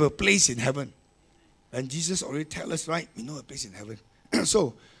we have a place in heaven. And Jesus already tells us, right? We know a place in heaven.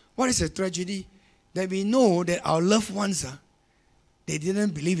 So, what is a tragedy? That we know that our loved ones, they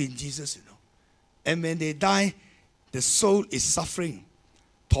didn't believe in Jesus, you know. And when they die, the soul is suffering.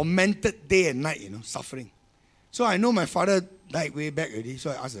 Tormented day and night, you know, suffering. So I know my father died way back already,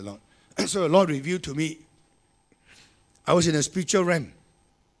 so I asked the Lord. So the Lord revealed to me, I was in a spiritual realm.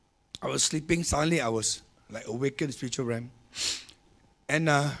 I was sleeping, suddenly I was like awakened in the spiritual realm. And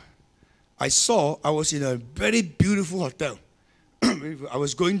I was in a very beautiful hotel. I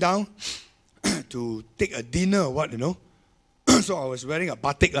was going down to take a dinner or what, you know. So I was wearing a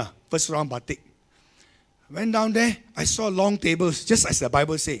batik, first round batik. Went down there, I saw long tables, just as the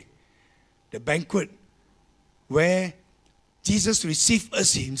Bible says. The banquet where Jesus received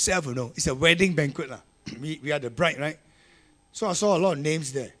us himself, you know. It's a wedding banquet. We are the bride, right? So I saw a lot of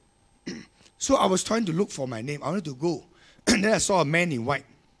names there. So I was trying to look for my name. I wanted to go. And then I saw a man in white.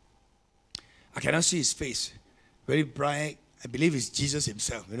 I cannot see his face. Very bright. I believe it's Jesus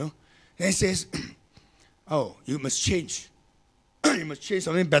himself, you know. Then he says, oh, you must change. You must change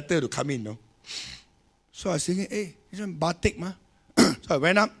something better to come in, no? So I was thinking, hey, this one batik, ma. So I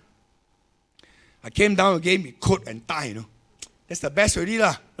went up. I came down again with coat and tie, you know. That's the best already,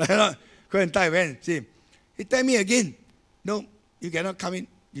 lah. Coat and tie, went. See, he tell me again, no, you cannot come in.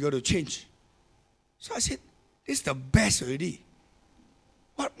 You got to change. So I said, this is the best already.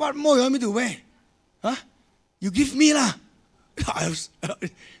 What more you want me to wear? Huh? You give me, lah.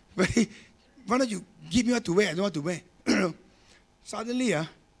 Why don't you give me what to wear? I don't want to wear. Suddenly,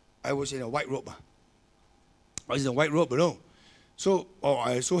 I was in a white robe. I was in a white robe, you know. So,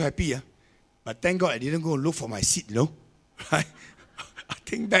 I was so happy. But thank God I didn't go and look for my seat, you know. Right? I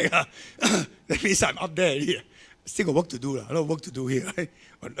think back, that means I'm up there already. Still got work to do, a lot of work to do here, right?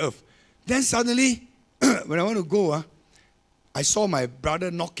 On earth. Then suddenly, when I want to go, I saw my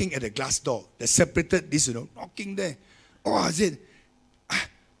brother knocking at the glass door that separated this, you know, knocking there. Oh, I said,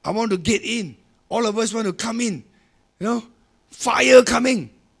 I want to get in. All of us want to come in. You know, fire coming.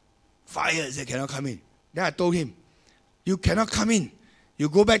 Fire, I said, cannot come in. Then I told him, you cannot come in. You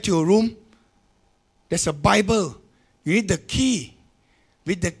go back to your room. There's a Bible. You need the key.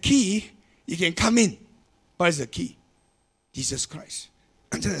 With the key, you can come in. What is the key? Jesus Christ.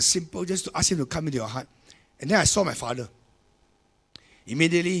 And just simple, just to ask him to come into your heart. And then I saw my father.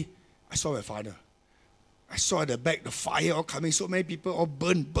 Immediately, I saw my father. I saw at the back the fire all coming. So many people all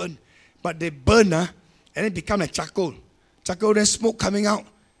burn. But they burn, and then become like charcoal. Charcoal, then smoke coming out.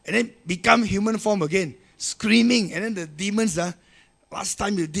 And then become human form again. Screaming. And then the demons, last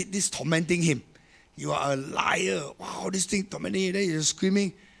time you did this, tormenting him. You are a liar. Wow, this thing tormenting you. Then you're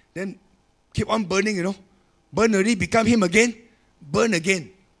screaming. Then keep on burning, you know. Burn already, become him again. Burn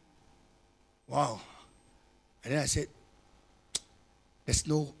again. Wow. And then I said, there's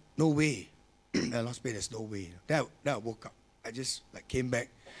no way. I lost pain, there's no way. Then I woke up. I just came back.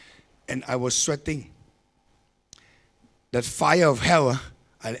 And I was sweating. That fire of hell,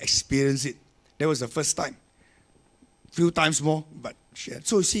 I experienced it. That was the first time. Few times more, but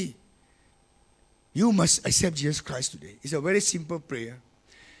so you see, you must accept Jesus Christ today. It's a very simple prayer.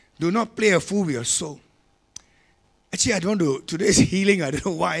 Do not play a fool with your soul. Actually, I don't want to, today's healing, I don't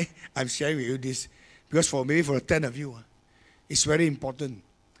know why I'm sharing with you this. Because maybe for 10 of you, it's very important.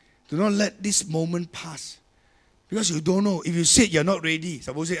 Do not let this moment pass. Because you don't know. If you say you're not ready,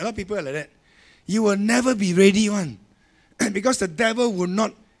 suppose a lot of people are like that. You will never be ready one. Because the devil will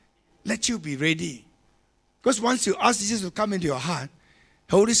not let you be ready. Because once you ask Jesus to come into your heart,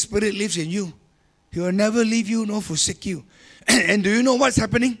 the Holy Spirit lives in you. He will never leave you nor forsake you. And do you know what's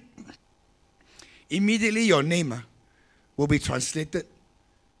happening? Immediately your name will be translated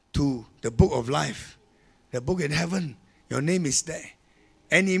to the book of life, the book in heaven. Your name is there.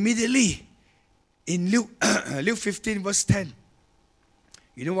 And immediately, in Luke 15 verse 10,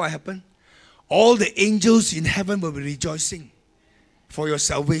 you know what happened? All the angels in heaven will be rejoicing for your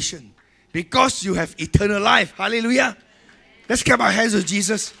salvation because you have eternal life. Hallelujah. Let's clap our hands to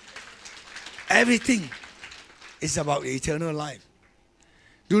Jesus. Everything is about eternal life.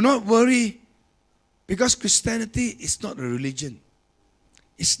 Do not worry, because Christianity is not a religion.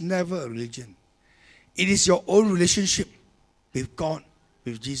 It's never a religion. It is your own relationship with God,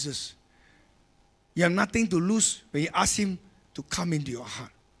 with Jesus. You have nothing to lose when you ask Him to come into your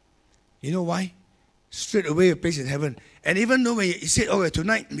heart. You know why? Straight away a place in heaven. And even though when you said, oh,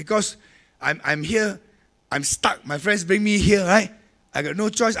 tonight, because I'm here, I'm stuck. My friends bring me here, right? I got no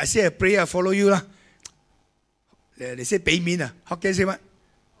choice. I say a prayer, I follow you. They say pay me. How can I say what?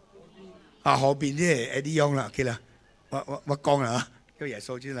 Ho bin Eddy Yong lah, okay lah. What gong lah?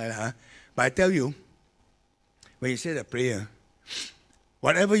 But I tell you, when you say the prayer,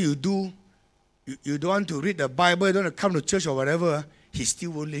 whatever you do, you don't want to read the Bible, you don't want to come to church or whatever, He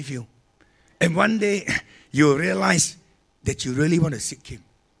still won't leave you. And one day, you will realize that you really want to seek Him.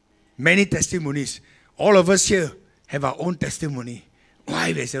 Many testimonies. All of us here have our own testimony.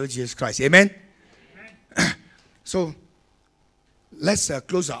 Why we serve Jesus Christ. Amen? Amen. So, let's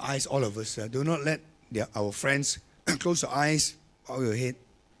close our eyes, all of us. Do not let our friends close your eyes, bow your head.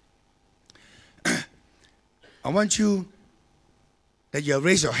 I want you, that you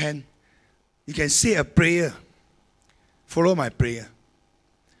raise your hand. You can say a prayer. Follow my prayer.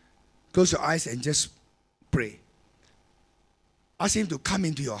 Close your eyes and just pray. Ask Him to come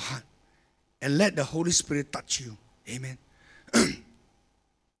into your heart and let the Holy Spirit touch you. Amen.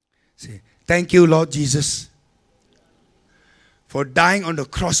 Say, thank you, Lord Jesus, for dying on the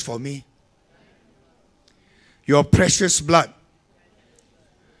cross for me. Your precious blood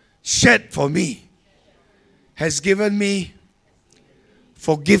shed for me has given me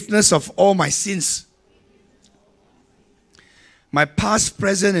forgiveness of all my sins. My past,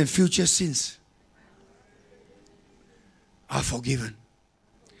 present, and future sins are forgiven.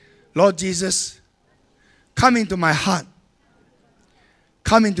 Lord Jesus, come into my heart.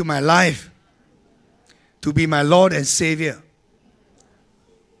 Come into my life to be my Lord and Savior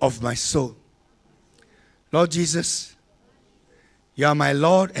of my soul. Lord Jesus, you are my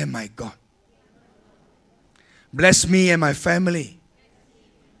Lord and my God. Bless me and my family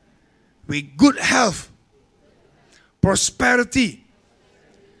with good health, prosperity,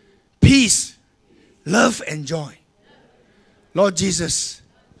 peace, love, and joy. Lord Jesus,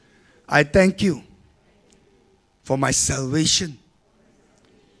 I thank you for my salvation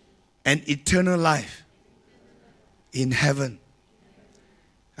and eternal life in heaven.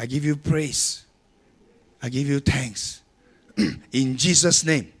 I give you praise. I give you thanks. In Jesus'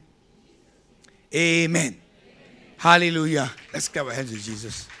 name. Amen. Hallelujah. Let's clap our hands to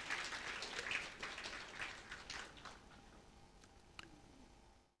Jesus.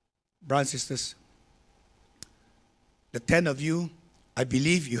 Brothers and sisters, the 10 of you, I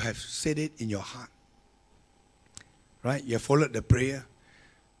believe you have said it in your heart. Right? You have followed the prayer.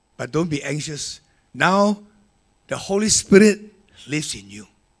 But don't be anxious. Now, the Holy Spirit lives in you.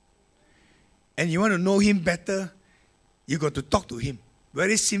 And you want to know Him better, you got to talk to Him.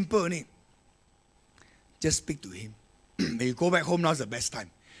 Very simple, only. Just speak to Him. When you go back home, now's the best time.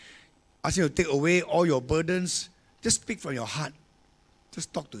 Ask Him to take away all your burdens. Just speak from your heart.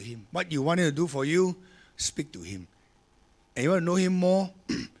 Just talk to Him. What you want Him to do for you, speak to Him. And you want to know Him more,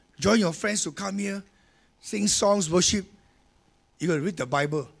 join your friends to come here, sing songs, worship. You got to read the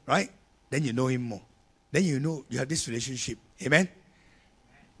Bible, right? Then you know Him more. Then you know you have this relationship. Amen?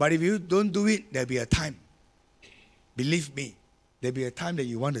 But if you don't do it, there'll be a time. Believe me, there'll be a time that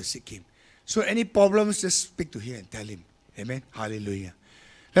you want to seek Him. So any problems, just speak to Him and tell Him. Amen? Hallelujah.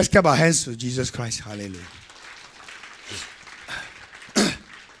 Let's clap our hands to Jesus Christ. Hallelujah.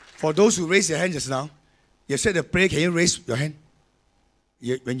 For those who raised their hand just now, you said the prayer, can you raise your hand?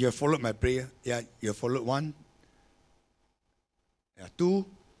 When you have followed my prayer, yeah, you have followed one. Yeah, two.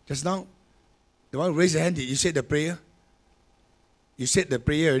 Just now, the one who raised the hand, did you say the prayer? You said the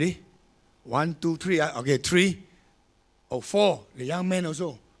prayer already? 1, 2, 3. Okay, 3. Oh, 4. The young man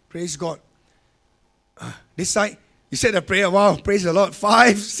also. Praise God. This side, you said the prayer. Wow, praise the Lord.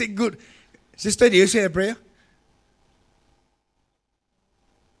 5, 6, good. Sister, did you say the prayer?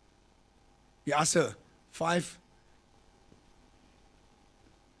 You asked her. 5.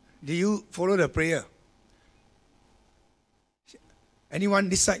 Did you follow the prayer? Anyone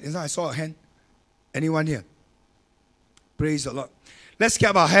this side? I saw a hand. Anyone here? Praise the Lord. Let's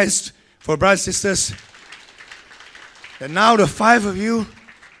clap our hands for brothers and sisters. And now the 5 of you,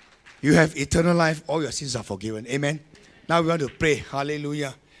 you have eternal life, all your sins are forgiven. Amen. Now we want to pray.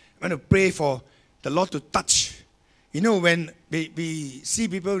 Hallelujah. We want to pray for the Lord to touch. You know, when we see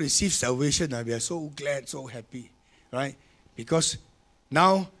people receive salvation, we are so glad, so happy, right? Because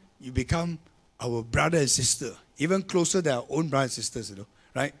now you become our brother and sister, even closer than our own brothers and sisters,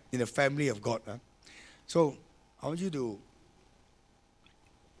 right? In the family of God. So I want you to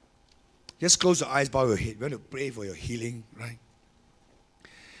just close your eyes, bow your head. We want to pray for your healing, right?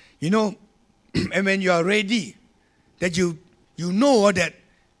 You know, and when you are ready, that you know that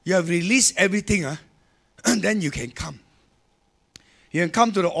you have released everything, and then you can come. You can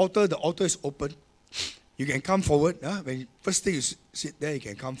come to the altar is open. You can come forward. When first thing you sit there, you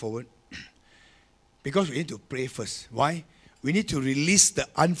can come forward. Because we need to pray first. Why? We need to release the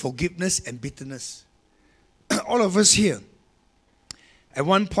unforgiveness and bitterness. All of us here, at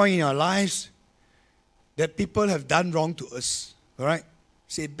one point in our lives, that people have done wrong to us. All right?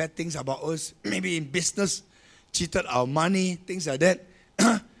 Say bad things about us. Maybe in business, cheated our money, things like that.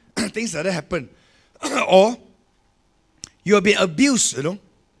 Things like that happen. Or you have been abused,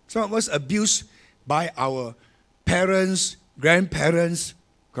 Some of us abused by our parents, grandparents,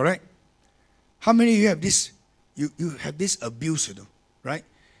 correct? How many of you have this? You have this abuse, right?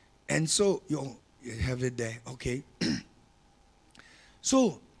 And so you have it there, okay?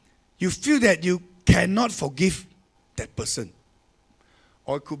 So you feel that you cannot forgive that person.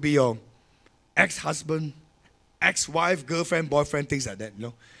 Or it could be your ex-husband, ex-wife, girlfriend, boyfriend, things like that,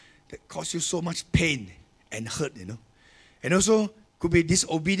 that cause you so much pain and hurt, And also could be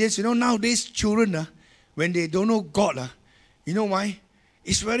disobedience. Nowadays children, when they don't know God, you know why?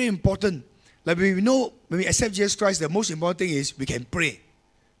 It's very important. Like when we accept Jesus Christ, the most important thing is we can pray.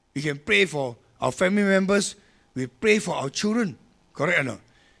 We can pray for our family members. We pray for our children. Correct or not?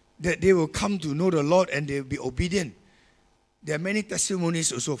 That they will come to know the Lord and they will be obedient. There are many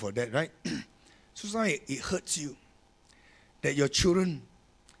testimonies also for that, right? So sometimes it hurts you that your children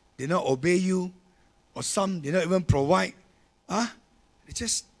did not obey you, or some did not even provide. It's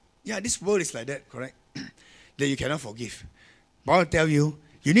just, this world is like that, correct? That you cannot forgive. But I want to tell you,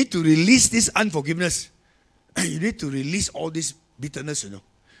 you need to release this unforgiveness. You need to release all this bitterness,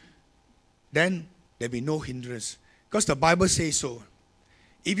 Then there will be no hindrance. Because the Bible says so.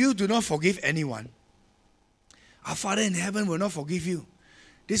 If you do not forgive anyone, our Father in heaven will not forgive you.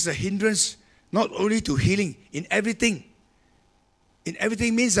 This is a hindrance not only to healing, in everything. In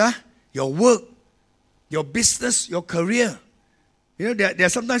everything means your work, your business, your career. There are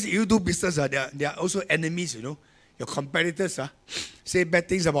sometimes you do business, there are also enemies, your competitors say bad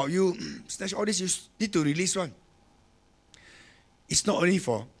things about you. All this you need to release one. It's not only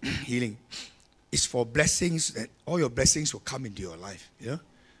for healing. It's for blessings, that all your blessings will come into your life.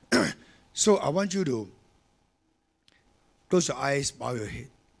 So I want you to close your eyes, bow your head,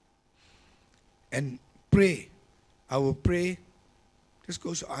 and pray. I will pray. Just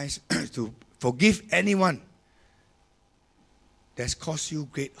close your eyes to forgive anyone that's caused you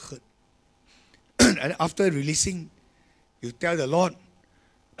great hurt. And after releasing, you tell the Lord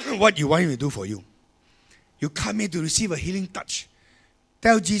what you want Him to do for you. You come here to receive a healing touch.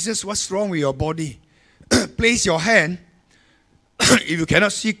 Tell Jesus what's wrong with your body. Place your hand. If you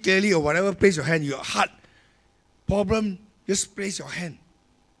cannot see clearly or whatever, place your hand. Your heart problem, just place your hand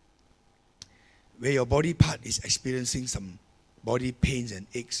where your body part is experiencing some body pains and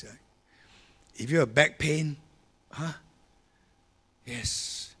aches. If you have back pain,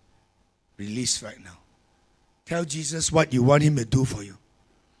 yes, release right now. Tell Jesus what you want Him to do for you.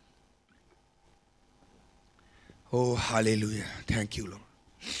 Oh, hallelujah. Thank you, Lord.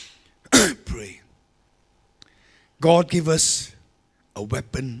 Pray. God, give us a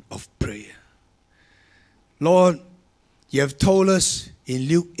weapon of prayer. Lord, you have told us in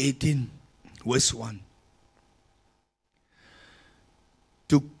Luke 18, verse 1,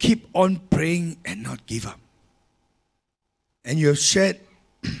 to keep on praying and not give up. And you have shared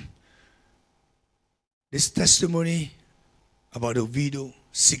this testimony about a widow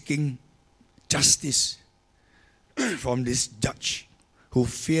seeking justice from this judge who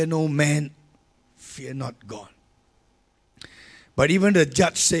fear no man, fear not God. But even the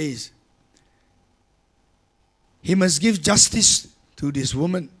judge says he must give justice to this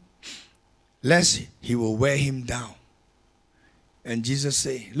woman, lest he will wear him down. And Jesus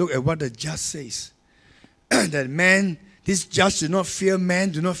says, look at what the judge says. That man, this judge do not fear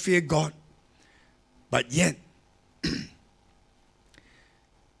man, do not fear God. But yet,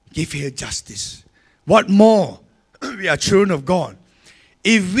 give her justice. What more? We are children of God.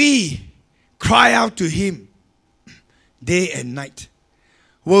 If we cry out to Him day and night,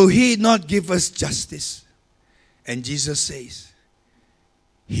 will He not give us justice? And Jesus says,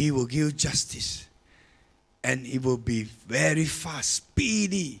 He will give justice. And it will be very fast,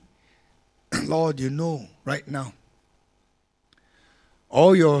 speedy. Lord, you know right now.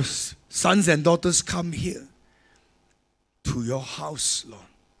 All your sons and daughters come here to your house, Lord,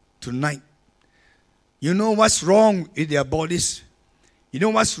 tonight. You know what's wrong with their bodies. You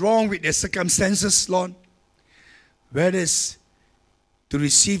know what's wrong with their circumstances, Lord. Whether it's to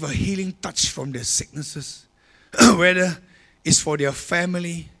receive a healing touch from their sicknesses, whether it's for their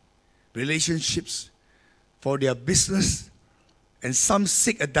family, relationships, for their business, and some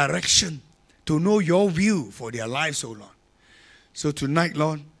seek a direction to know your will for their lives, oh Lord. So tonight,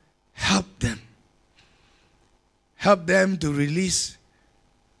 Lord, help them. Help them to release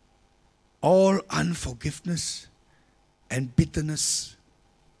all unforgiveness and bitterness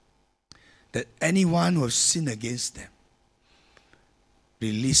that anyone who has sinned against them,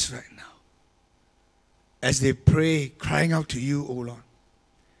 release right now. As they pray, crying out to you, O Lord,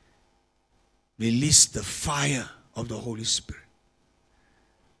 release the fire of the Holy Spirit.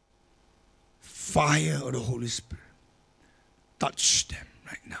 Fire of the Holy Spirit. Touch them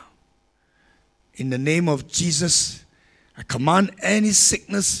right now. In the name of Jesus, I command any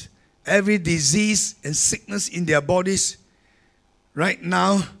sickness, every disease and sickness in their bodies right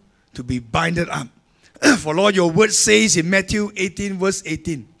now to be binded up. For Lord, your word says in Matthew 18 verse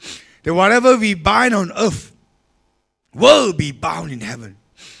 18, that whatever we bind on earth will be bound in heaven.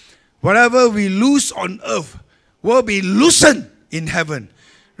 Whatever we loose on earth will be loosened in heaven.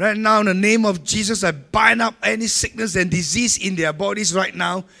 Right now, in the name of Jesus, I bind up any sickness and disease in their bodies right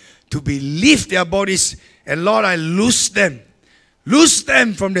now to leave their bodies. And Lord, I loose them. Loose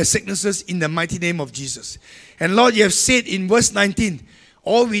them from their sicknesses in the mighty name of Jesus. And Lord, you have said in verse 19,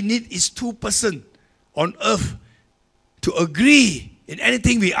 all we need is 2 persons on earth to agree in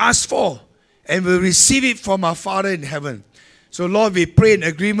anything we ask for, and we'll receive it from our Father in heaven. So Lord, we pray in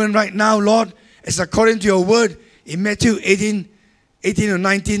agreement right now, Lord, as according to your word in Matthew 18 or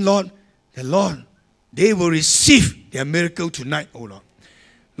 19, Lord, the Lord, they will receive their miracle tonight, oh Lord.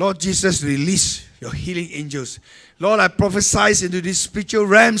 Lord Jesus, release your healing angels. Lord, I prophesy into these spiritual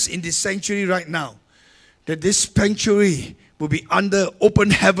realms in this sanctuary right now, that this sanctuary will be under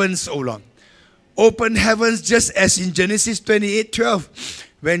open heavens, oh Lord. Open heavens, just as in Genesis 28:12,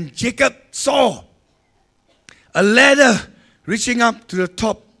 when Jacob saw a ladder reaching up to the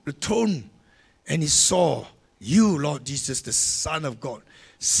top of the throne, and he saw you, Lord Jesus, the Son of God,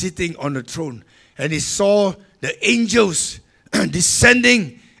 sitting on the throne. And he saw the angels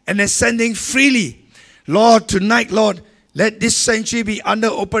descending and ascending freely. Lord, tonight, Lord, let this sanctuary be under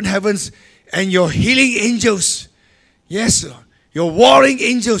open heavens, and your healing angels, yes, Lord, your warring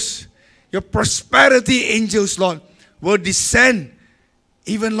angels, your prosperity angels, Lord, will descend,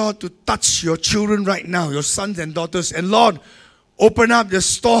 even, Lord, to touch your children right now, your sons and daughters. And Lord, open up the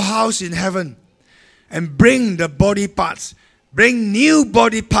storehouse in heaven and bring the body parts. Bring new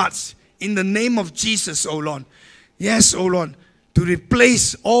body parts in the name of Jesus, oh Lord. Yes, oh Lord, to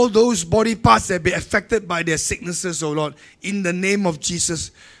replace all those body parts that be affected by their sicknesses, oh Lord. In the name of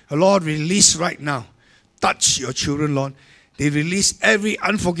Jesus, oh Lord, release right now. Touch your children, Lord. They release every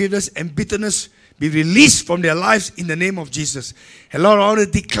unforgiveness and bitterness, be released from their lives in the name of Jesus. And Lord, I want to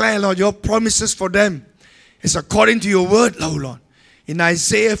declare, Lord, your promises for them is according to your word, oh Lord. In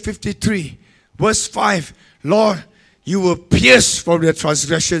Isaiah 53, verse 5, Lord, you will pierce for their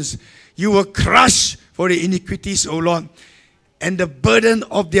transgressions. You will crush for the iniquities, O Lord. And the burden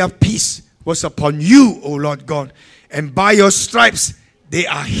of their peace was upon you, O Lord God. And by your stripes, they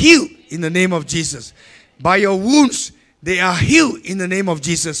are healed in the name of Jesus. By your wounds, they are healed in the name of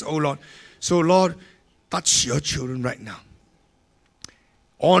Jesus, O Lord. So, Lord, touch your children right now.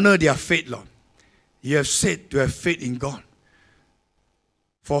 Honor their faith, Lord. You have said to have faith in God.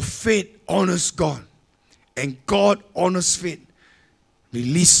 For faith honors God, and God honors faith.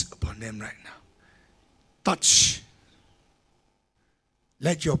 Release upon them right now. Touch.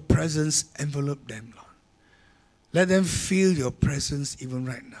 Let your presence envelop them, Lord. Let them feel your presence even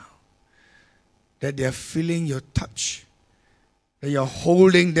right now. That they are feeling your touch. That you are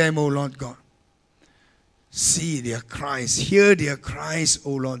holding them, O Lord God. See their cries. Hear their cries,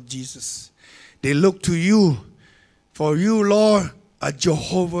 O Lord Jesus. They look to you. For you, Lord, are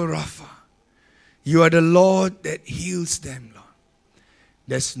Jehovah Rapha. You are the Lord that heals them, Lord.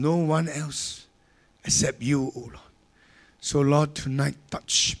 There's no one else except you, O Lord. So, Lord, tonight,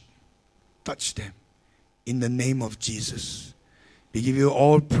 touch them in the name of Jesus. We give you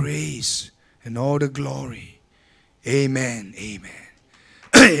all praise and all the glory. Amen. Amen.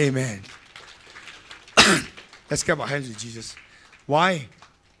 Amen. Let's clap our hands with Jesus. Why?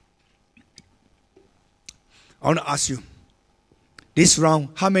 I want to ask you, This round,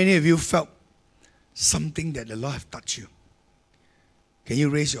 how many of you felt something that the Lord have touched you? Can you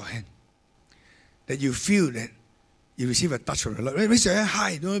raise your hand? That you feel that you receive a touch from the Lord. Raise your hand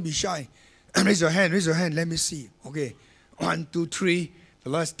high, don't be shy. Raise your hand, let me see. Okay, 1, 2, 3. The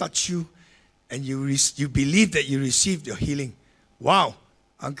Lord has touched you, and you believe that you received your healing. Wow.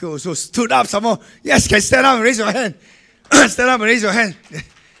 Uncle also stood up some more. Yes, can stand up and raise your hand. Stand up and raise your hand.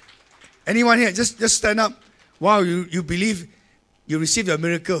 Anyone here? Just stand up. Wow, you believe you received a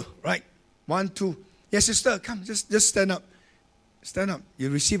miracle, right? 1, 2. Yes, sister, come. Just stand up. Stand up. You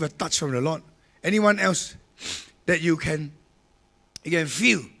receive a touch from the Lord. Anyone else that you can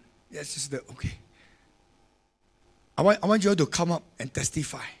feel? Yes, sister. Okay. I want you all to come up and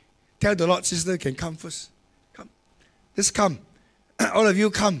testify. Tell the Lord, sister, can come first. Come. Just come. All of you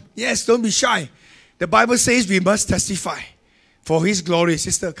come. Yes, don't be shy. The Bible says we must testify for His glory.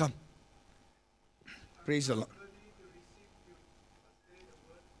 Sister, come. Praise the Lord.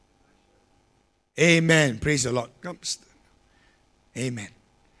 Amen. Praise the Lord. Come. Amen.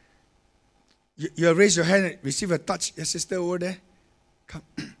 You have raised your hand and receive a touch. Your sister over there. Come.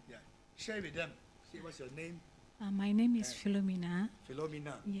 Yeah. Share with them. See what's your name? My name is Philomena.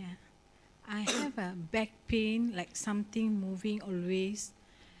 Philomena. Yeah. I have a back pain, like something moving always.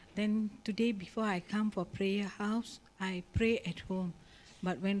 Then today before I come for prayer house, I pray at home.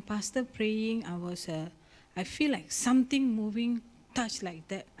 But when pastor praying, I feel like something moving, touch like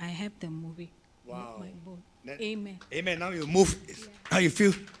that. I have the moving. Wow. My bone. Amen. Amen. Now you move. Yeah. How you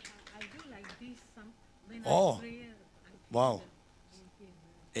feel? I do like this. When Oh. I pray, Wow.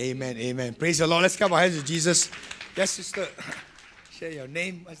 Amen. Amen. Praise the Lord. Let's come our hands to Jesus. Yes, sister. Share your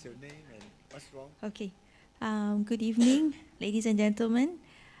name. What's your name and what's wrong? Okay. Good evening, ladies and gentlemen.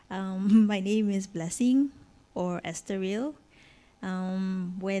 My name is Blessing, or Esteriel.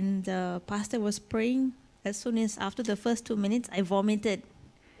 When the pastor was praying, as soon as after the first 2 minutes, I vomited.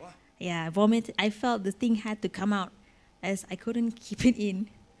 What? Yeah, I vomited. I felt the thing had to come out, as I couldn't keep it in.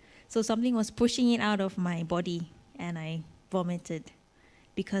 So something was pushing it out of my body, and I vomited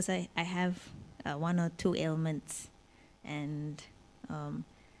because I have 1 or 2 ailments, and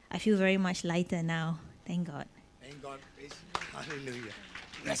I feel very much lighter now. Thank God. Thank God. Praise. Hallelujah.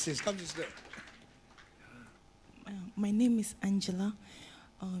 Blessings. Come, sister. My name is Angela.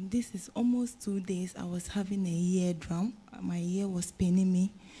 This is almost 2 days. I was having a eardrum. My ear was paining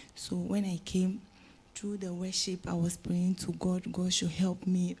me. So when I came through the worship, I was praying to God. God should help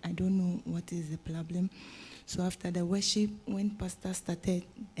me. I don't know what is the problem. So after the worship, when pastor started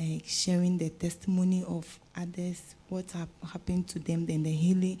sharing the testimony of others, what happened to them, then the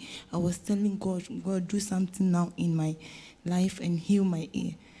healing, I was telling God, God, do something now in my life and heal my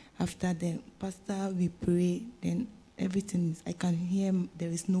ear. After the pastor, we pray, then everything is, I can hear, there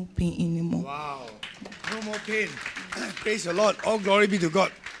is no pain anymore. Wow. No more pain. Praise the Lord. All glory be to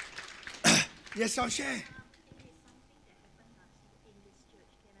God. Yes, I'll share.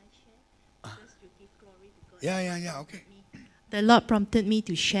 Yeah, okay. The Lord prompted me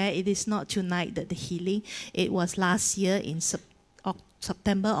to share. It is not tonight that the healing. It was last year in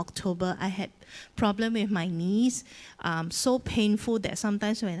September, October. I had problem with my knees, so painful that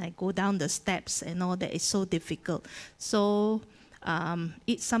sometimes when I go down the steps and all that, it's so difficult. So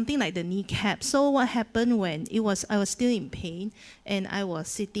it's something like the kneecap. So what happened when I was still in pain and I was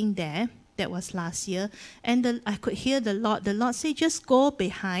sitting there. That was last year, and I could hear the Lord say, just go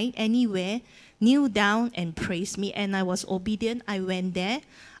behind anywhere, kneel down and praise me. And I was obedient. I went there,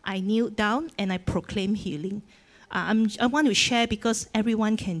 I kneeled down, and I proclaimed healing. I want to share because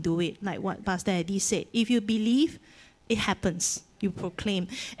everyone can do it, like what Pastor Eddy said. If you believe, it happens. You proclaim.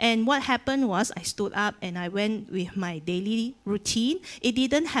 And what happened was I stood up and I went with my daily routine. It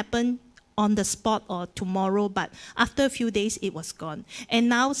didn't happen on the spot or tomorrow, but after a few days, it was gone. And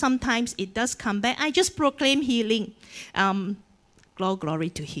now sometimes it does come back. I just proclaim healing. Glory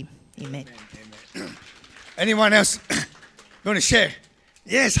to Him. Amen. Amen. Anyone else going to share?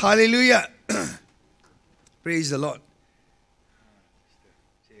 Yes, hallelujah. Praise the Lord.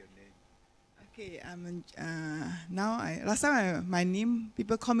 Say your name. Okay, last time my name,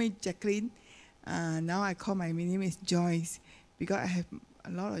 people call me Jacqueline. Now I call my name is Joyce because I have a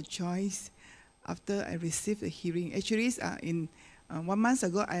lot of choice after I received the hearing. Actually, 1 month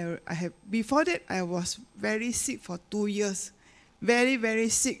ago, I have, before that, I was very sick for 2 years. Very, very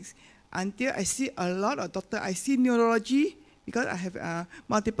sick. Until I see a lot of doctors. I see neurology because I have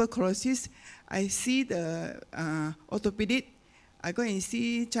multiple sclerosis. I see the orthopedic. I go and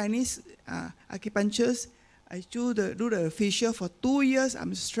see Chinese acupuncturists. I do the facial for 2 years.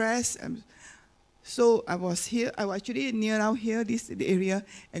 I'm stressed. So I was here, I was actually near now here, the area,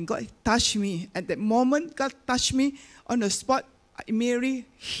 and God touched me. At that moment, God touched me on the spot. immediately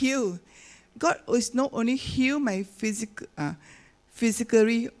healed. God is not only heal my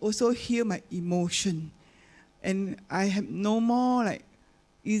physically, also heal my emotion. And I have no more like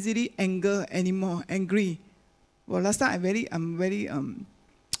easily angry. Well, last time I'm very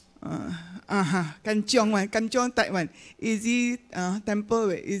kanchiong type one. Easy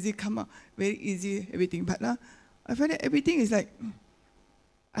temper, easy come out, very easy everything. But now I find that everything is like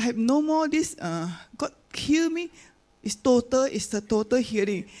I have no more this. God heal me. It's the total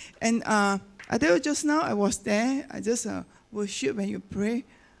healing. And I tell you just now, I was there. I just worship when you pray.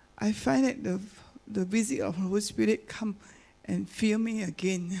 I find that the visit of the Holy Spirit come and fill me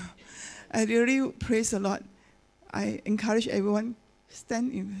again. I really praise the Lord. I encourage everyone,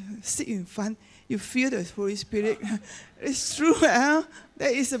 sit in front. You feel the Holy Spirit. It's true. That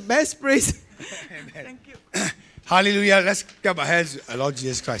is the best praise. Thank you. Hallelujah. Let's clap our hands to our Lord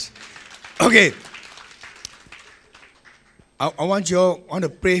Jesus Christ. Okay. I want to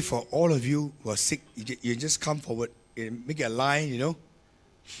pray for all of you who are sick. You just come forward and make a line, you know.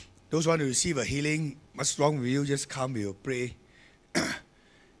 Those who want to receive a healing, what's wrong with you, just come, we will pray.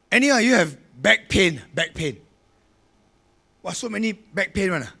 Any of you have back pain? Wow, so many back pain,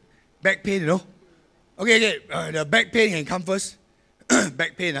 man. Back pain, you know. Okay. The back pain can come first.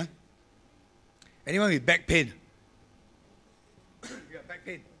 Back pain, huh? Anyone with back pain? Yeah, back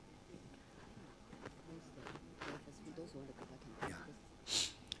pain.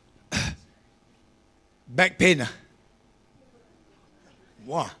 Back pain.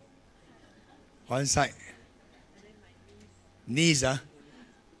 Wow. One side. Knees.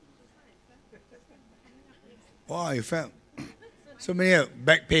 Wow, you felt so many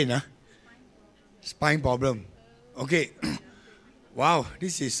back pain. Spine problem. Okay. Wow,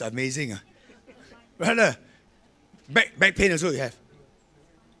 this is amazing. Brother, back pain also you have.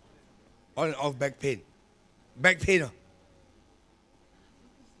 On and off back pain. Back pain.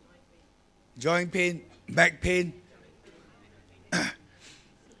 Joint pain. Back pain.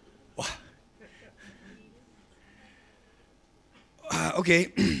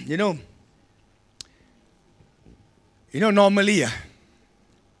 Okay, you know, normally,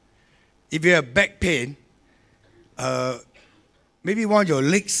 if you have back pain, maybe one of your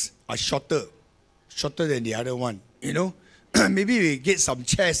legs are shorter than the other one. You know, maybe we get some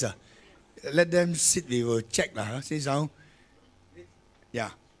chairs. Let them sit. We will check sit down.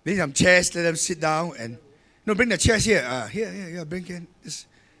 Yeah. Bring some chairs, let them sit down and bring the chairs here. Here, bring it.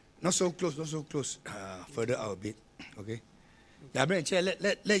 Not so close. Further out a bit. Okay. Yeah, bring a chair,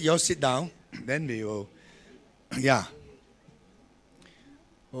 let you all sit down. Then we will. Yeah.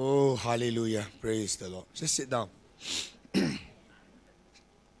 Oh, hallelujah. Praise the Lord. Just sit down. Bring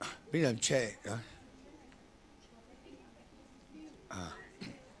them chair.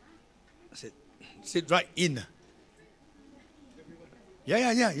 Sit right in.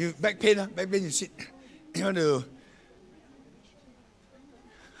 Yeah. You back pain, you sit. You want to.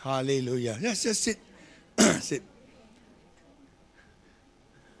 Hallelujah. Yes, just sit. Sit.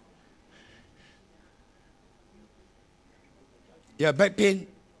 Yeah, back pain.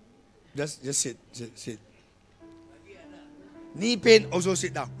 Just sit. Knee pain, also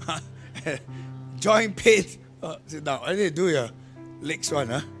sit down. Joint pain, sit down. I need to do your legs one,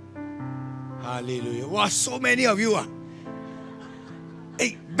 Hallelujah. Wow, so many of you.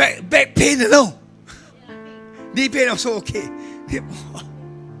 Hey, back pain alone. Knee pain also okay.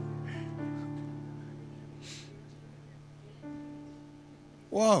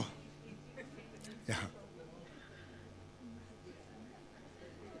 Wow. Yeah.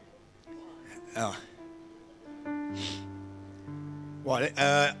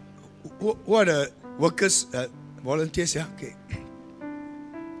 Who are the workers, volunteers? Yeah, okay.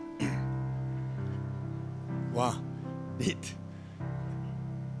 Wow, neat.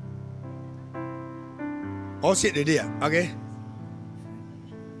 All sit already, okay.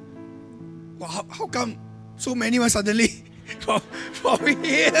 Well, how come so many ones suddenly from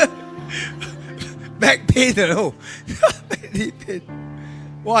here? Back pain, knee pain.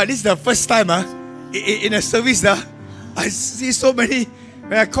 Wow, this is the first time in a service I see so many.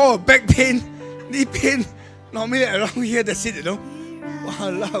 When I call back pain, knee pain, normally around here that's it,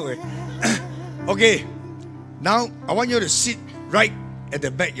 Wow, okay, now I want you to sit right at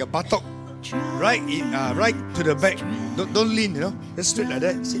the back, your buttock. Right to the back. Don't lean, Just straight like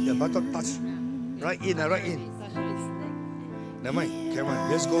that. Sit the buttock touch. Right in. Never mind. Come on.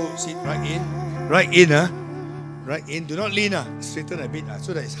 Let's go sit right in. Right in. Do not lean. Straighten a bit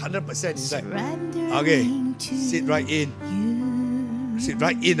so that it's 100% inside. Okay. Sit right in. Sit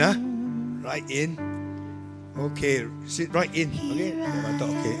right in. Right in. Okay. Sit right in. Okay.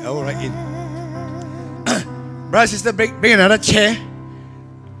 Okay. Oh, right in. Brother, sister, bring another chair.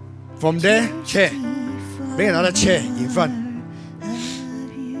 From there, chair. Bring another chair in front.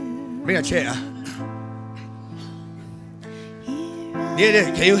 Bring a chair.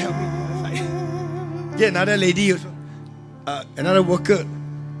 There, can you help me? Get another lady also. Another worker.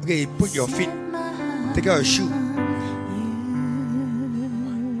 Okay, put your feet. Take out your shoe.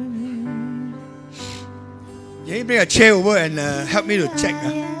 Can you bring a chair over and help me to check?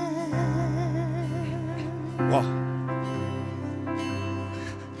 Wow.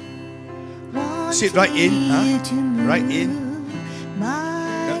 Sit right in. Right in.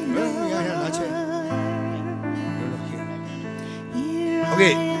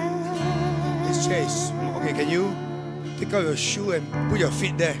 Okay. This chair is small. Okay, can you take out your shoe and put your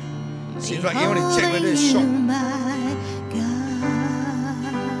feet there? Sit right in. I want to check whether it's short.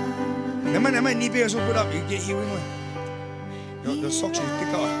 Never mind. Knee pain also put up. You get healing one. The socks you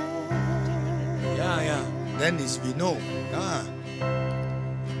take out. Yeah. Then we know.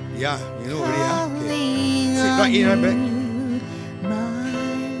 Yeah, you know already. Okay. Sit right in, right back.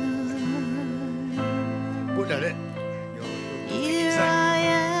 Put like that. Your feet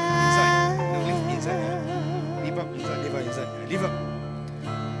inside. No, lift inside. Lift up inside. Lift up.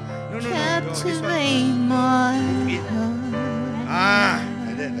 No. This one. In.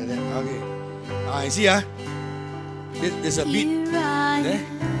 Like that. Okay. You see, there's a bit there.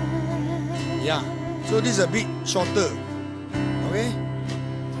 Yeah. So this is a bit shorter. Okay.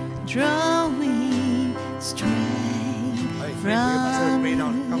 Drawing strength from pray down. Come. Pray down.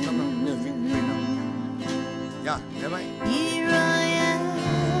 Yeah, never mind.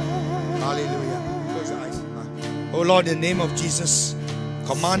 Hallelujah. Close your eyes. Oh Lord, in the name of Jesus,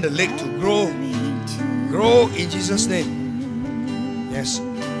 command the leg to grow. Grow in Jesus' name. Yes.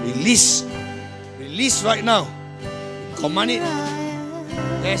 Release. Release right now. Command it.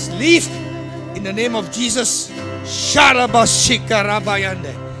 Yes, leave in the name of Jesus.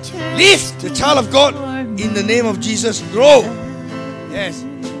 Sharabashikarabayande. Lift the child of God in the name of Jesus. Grow. Yes.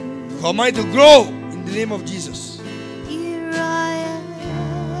 Command to grow in the name of Jesus.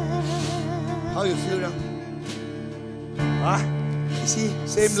 How you feel now? You see?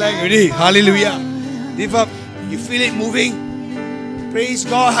 Same leg already. Hallelujah. Lift up. You feel it moving. Praise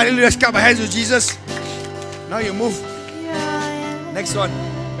God. Hallelujah. Let's clap our hands to Jesus. Now you move. Next one.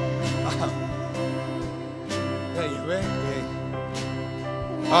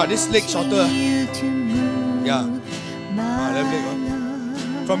 This leg shorter. Yeah. Left leg.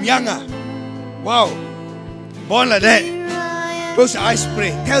 From young. Wow. Born like that. Close your eyes,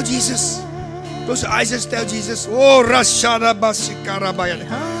 pray. Tell Jesus. Close your eyes, just tell Jesus. Oh,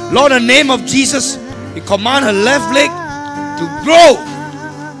 Lord, in the name of Jesus, we command her left leg to grow.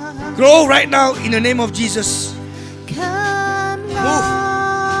 Grow right now in the name of Jesus. Move.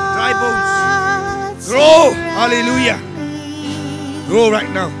 Dry bones. Grow. Hallelujah. Grow right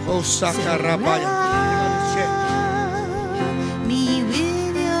now. Oh, Sakarabaya. Me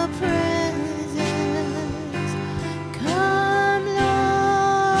with your presence. Come, Lord,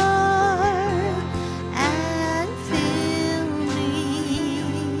 and fill me. In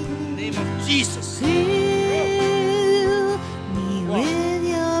the name of Jesus. Fill me with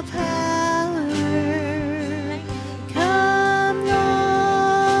your power. Come,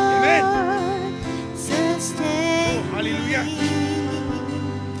 Lord. Amen. Sustain. Oh, hallelujah.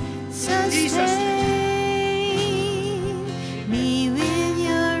 Sustain me with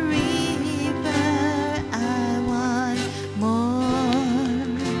your river. I want more.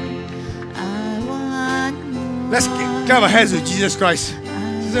 I want more. Let's clap our hands with Jesus Christ.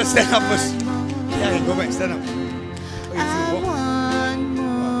 Just stand up first. Yeah, go back. Stand up. I want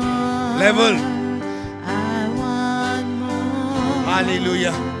more. Level. I want more.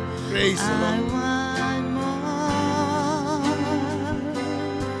 Hallelujah. Praise the Lord.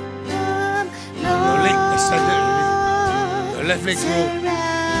 Your leg extended already. Your left leg grow.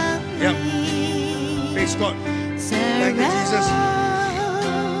 Yep. Praise God. Thank you, Jesus.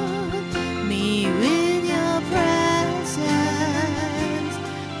 Me with your presence.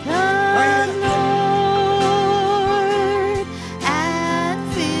 Come, Lord, and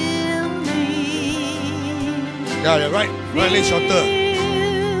fill me. Yeah, the right leg shorter.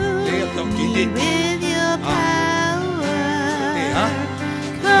 Leg up, Me with your power.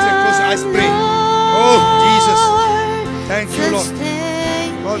 Okay, close your eyes, pray. Oh, Jesus. Thank you, Lord.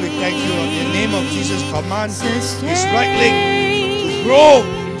 Lord, we thank you, Lord. In the name of Jesus, command his right leg to grow.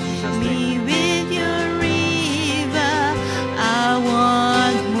 Me with your river. I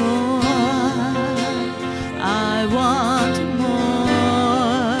want more. I want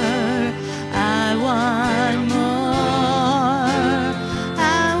more. I want more.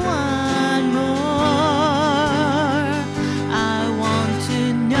 I want more.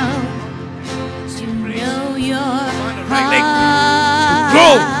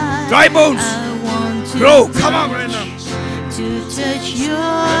 Dry bones. I want to Grow. Come on right now. to touch your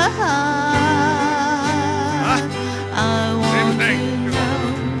heart. I want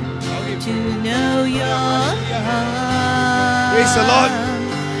to know your heart. Praise the Lord.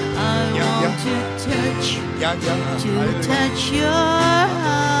 I want to touch your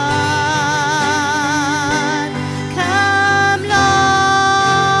heart. Come,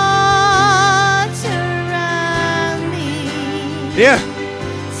 Lord, surround me. Yeah.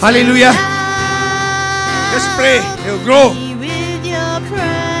 Hallelujah. Let's pray. It'll grow. With your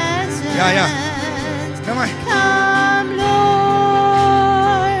presence. Yeah. Come on. Come,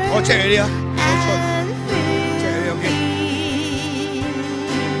 Lord. Oh, check area. And fill Okay. me.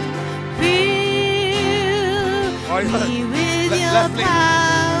 Fill me with your left leg.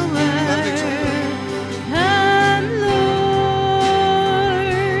 power. Left leg. Come,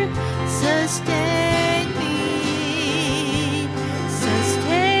 Lord, sustain me.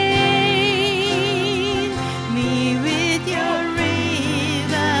 Sustain me with your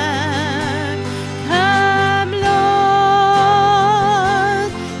river. Come,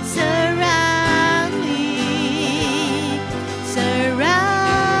 Lord, surround me.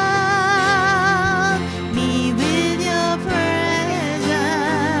 Surround me with your presence.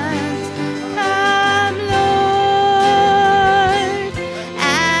 Come, Lord,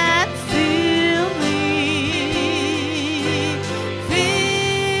 and fill me.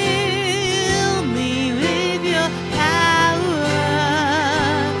 Fill me with your power.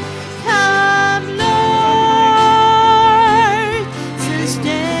 Come, Lord,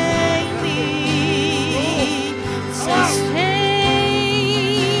 sustain me.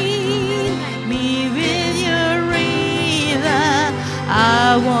 Sustain me with your river.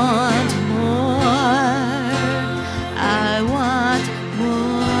 I want more. I want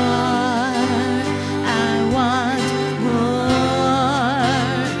more. I want more.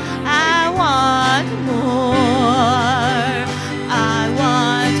 I want more. I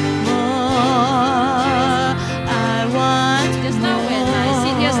want more. I want Just now when I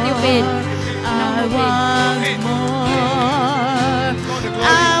sit here still pain. I want more. I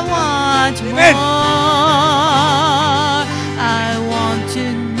want Amen. more.